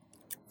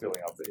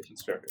filling out the Asian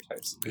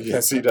stereotypes.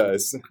 Yes, he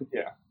does.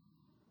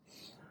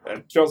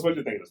 And Charles, what did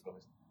you think of this movie?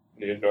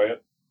 Did you enjoy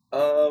it?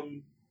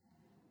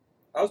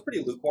 I was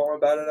pretty lukewarm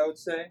about it, I would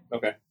say.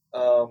 Okay.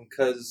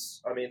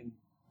 Because I mean,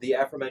 the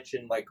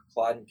aforementioned like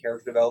plot and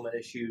character development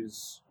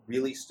issues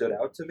really stood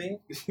out to me.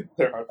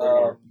 There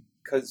are.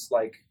 Because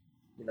like,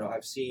 you know,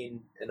 I've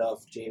seen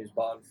enough James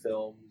Bond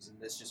films, and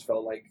this just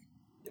felt like,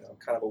 you know,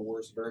 kind of a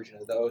worse version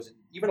of those. And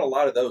even a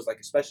lot of those, like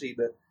especially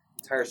the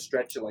entire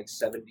stretch of like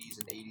 70s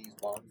and 80s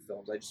Bond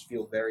films, I just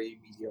feel very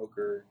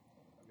mediocre,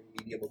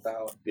 medium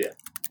about. Yeah.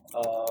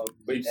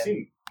 But you've and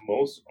seen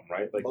most of them,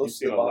 right? Like you've most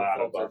seen of a the lot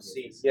Bond of films I've Bond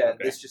seen. movies. Yeah,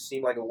 Okay. this just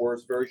seemed like a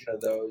worse version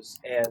of those.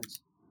 And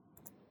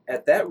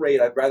at that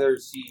rate, I'd rather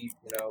see,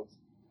 you know,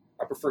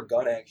 I prefer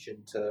gun action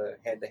to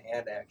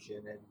hand-to-hand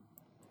action. And,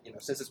 you know,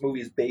 since this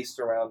movie is based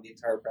around the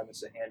entire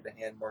premise of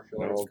hand-to-hand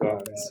martial arts No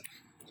combat, guns.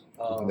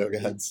 No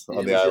guns it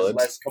on the was just island.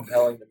 less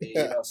compelling to me,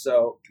 you know.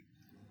 So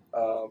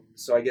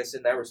I guess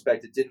in that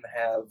respect, it didn't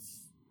have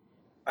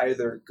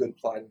either good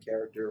plot and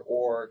character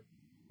or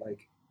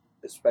like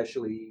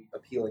especially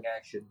appealing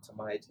action to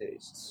my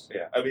tastes.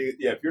 Yeah, I mean,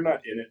 yeah, if you're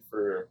not in it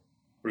for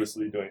Bruce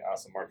Lee doing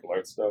awesome martial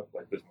arts stuff,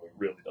 like this movie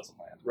really doesn't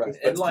land. Right.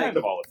 That's And, like, kind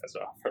of all it has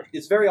to offer.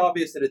 It's very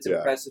obvious that it's Yeah.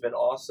 impressive and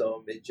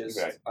awesome. It just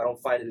Right. I don't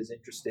find it as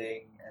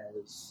interesting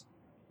as,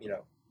 you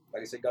know,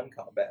 like I said, gun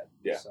combat.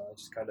 Yeah. So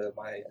it's just kind of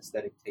my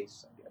aesthetic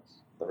tastes, I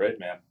guess. The Raid,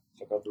 man.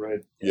 Check out The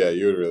Raid. Yeah,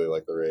 you would really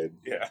like The Raid.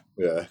 Yeah.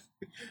 Yeah.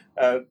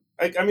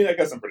 I mean, I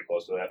guess I'm pretty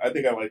close to that. I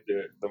think I like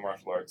the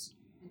martial arts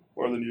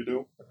more than you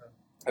do.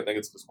 I think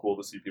it's just cool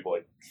to see people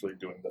like actually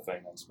doing the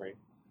thing on screen.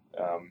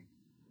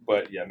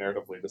 But yeah,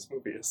 narratively, this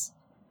movie is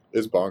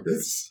It's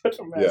bonkers. such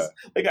a mess.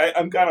 Yeah. Like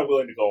I'm kind of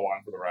willing to go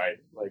on for the ride,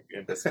 like,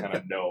 and just kind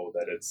of know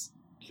that it's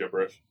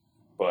gibberish.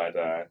 But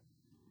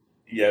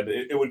yeah,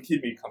 it would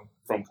keep me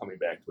from coming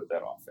back to it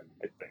that often,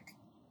 I think.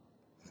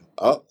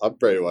 I'm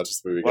ready to watch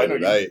this movie Well, I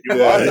again know tonight. you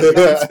bought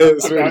it.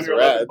 This I'm down movie's your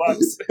rad.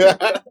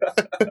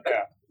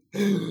 $11.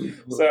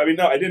 So I mean,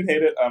 no, I didn't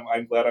hate it.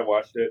 I'm glad I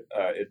watched it.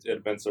 It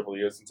had been several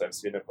years since I've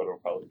seen it, but it'll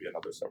probably be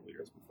another several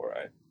years before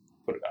I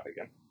put it out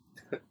again.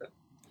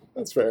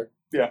 That's fair.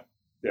 Yeah.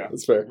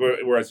 That's fair.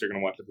 Whereas you're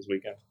going to watch it this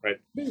weekend, right?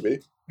 Maybe.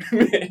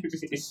 Maybe.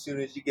 As soon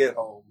as you get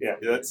home. Yeah,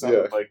 that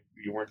sounded like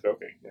you weren't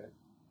joking. Yeah.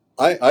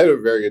 I had a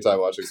very good time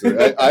watching this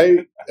movie.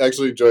 I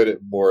actually enjoyed it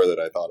more than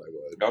I thought I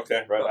would.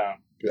 Okay, right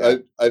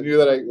on. I knew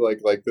that I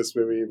like this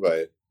movie,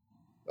 but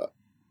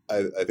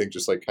I think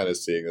just like kind of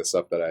seeing the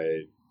stuff that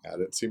I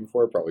hadn't seen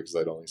before, probably because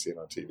I'd only seen it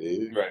on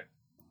TV. Right.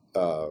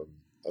 I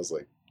was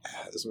like,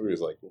 this movie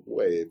is like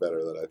way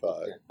better than I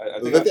thought.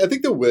 Yeah. I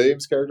think the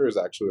Williams character is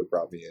actually what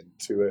brought me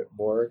into it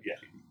more. Yeah.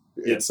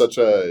 It's Yes. such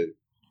a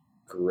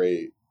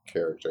great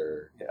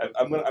character. Yeah,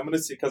 I'm gonna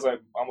see, because I'm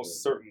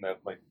almost certain that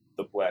like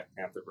the Black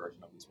Panther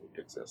version of this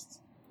movie exists.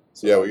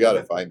 So Yeah, we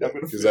gotta I'm find gonna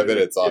it, because see I bet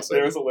it's If awesome.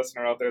 there's a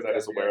listener out there that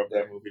is Yeah, aware of yeah.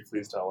 that movie,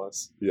 please tell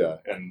us, Yeah.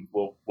 and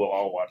we'll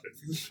all watch it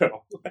for the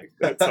show. Like,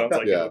 that sounds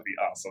like Yeah. it would be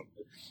awesome.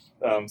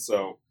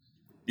 So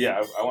yeah,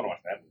 I want to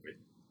watch that movie.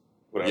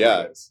 Whatever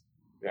Yeah. it is.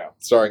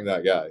 Starring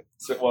that guy.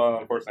 So, well,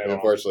 unfortunately, I don't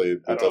Unfortunately, I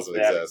it don't know doesn't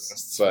if that exist.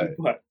 exists,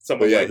 But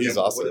someone yeah, like he's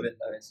him. awesome. Would have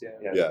been nice, yeah.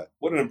 Yeah. Yeah.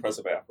 What an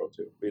impressive afro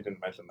too. We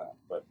didn't mention that,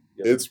 but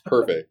yes, It's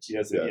perfect.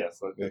 yes, Yeah.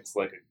 yes, it's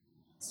like a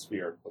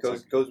sphere.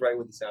 Looks Goes right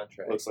with the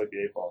soundtrack. looks like the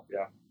 8-ball.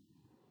 Yeah.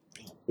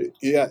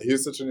 Yeah,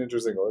 he's such an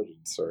interesting origin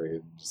story.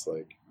 And just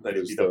like That he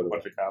just beat up a throw it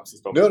bunch of cops. and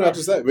stole No, their not cars.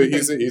 just that, but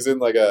he's in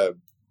like a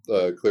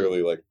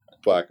clearly like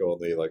black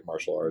only like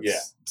martial arts Yeah.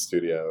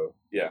 studio.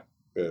 Yeah.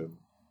 And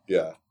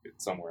yeah,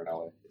 It's somewhere in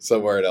LA.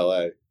 somewhere in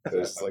LA.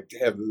 It's like,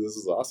 damn, this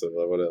is awesome.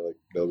 I want to like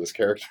know this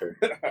character.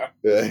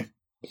 Yeah.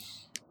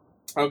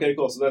 Okay,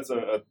 cool. So that's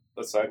a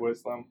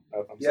sideways thumb.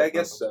 Yeah, I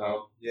guess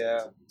so.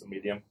 Yeah. It's a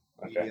medium.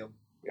 Okay. Medium.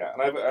 Yeah,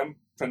 and I'm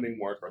trending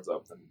more towards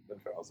up than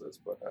Charles is,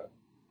 but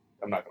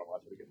I'm not going to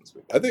watch it again this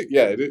week. I think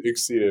it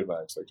exceeded my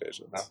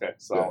expectations. Okay,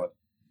 solid.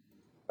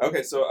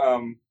 Okay,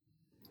 so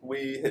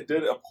we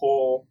did a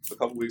poll a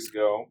couple weeks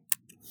ago,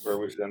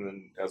 and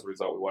then as a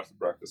result, we watched The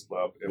Breakfast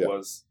Club. It Yeah.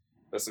 was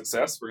a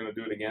success. We're going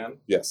to do it again.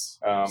 Yes.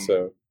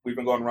 So we've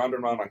been going round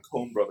and round on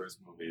Coen Brothers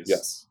movies.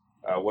 Yes.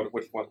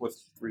 Which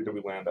three did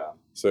we land on?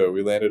 So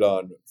we landed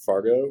on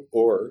Fargo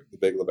or The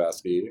Big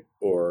Lebowski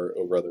or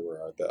Oh Brother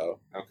Where Art Thou.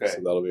 Okay.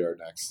 So that'll be our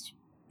next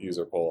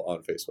user poll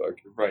on Facebook.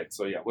 Right,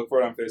 so yeah, look for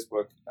it on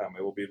Facebook.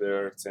 It will be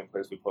there, same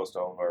place we post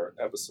all of our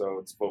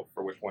episodes. Vote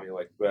for which one you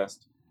like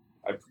best.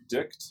 I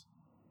predict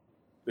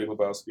Big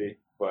Lebowski,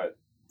 but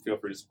feel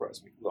free to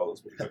surprise me because all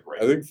those movies are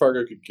great. I think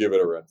Fargo could give it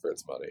a run for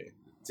its money.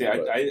 See,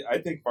 but- I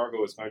think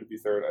Fargo is going to be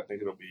third. I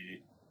think it'll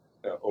be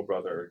Oh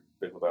Brother,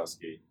 Big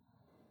Lebowski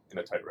in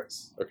a tight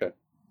race Okay.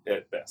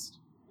 at best.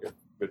 If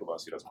Big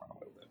Lebowski doesn't run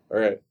away with it.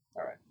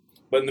 All right.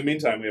 But in the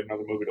meantime, we have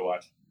another movie to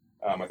watch.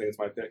 I think it's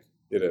my pick.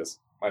 It is.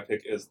 My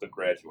pick is The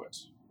Graduate.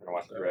 We're gonna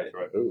watch The All right.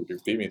 Graduate. Ooh, you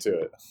beat me to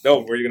it.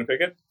 No, were you gonna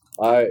pick it?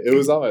 It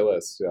was on my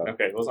list. Yeah.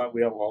 Okay,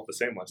 we have all the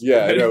same list.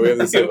 Yeah, I know we have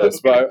the same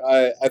list, but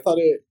I thought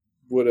it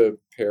would have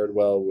paired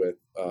well with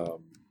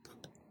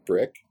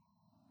Brick.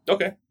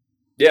 Okay.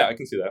 Yeah, I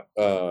can see that.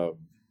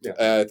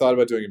 Yeah. I thought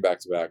about doing them back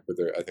to back, but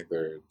I think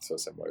they're so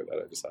similar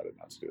that I decided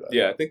not to do that.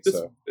 Yeah, I think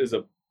this is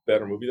a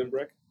better movie than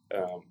Brick.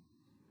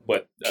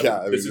 But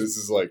this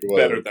is like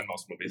better than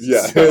most movies.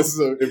 Yeah, so. This is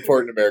an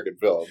important American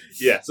film.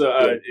 Yeah,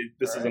 so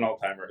this is an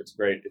all-timer. It's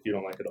great. If you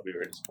don't like it, I'll be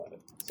very disappointed.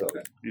 So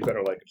you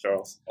better like it,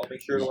 Charles. I'll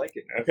make sure to like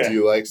it. Okay. Do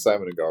you like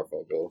Simon and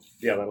Garfunkel?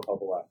 Yeah, that'll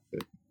help a lot.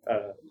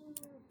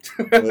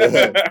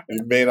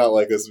 You may not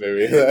like this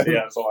movie. Yeah,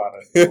 it's a lot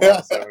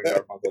of Simon and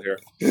Garfunkel here.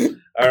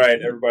 All right,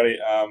 everybody.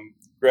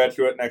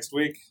 Graduate next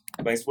week.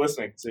 Thanks for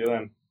listening. See you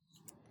then.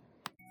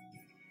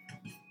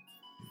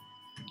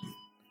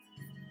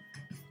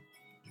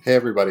 Hey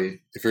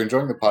everybody, if you're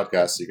enjoying the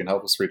podcast, you can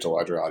help us reach a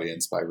larger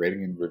audience by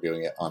rating and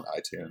reviewing it on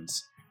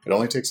iTunes. It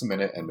only takes a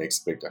minute and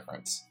makes a big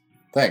difference.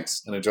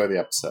 Thanks, and enjoy the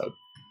episode.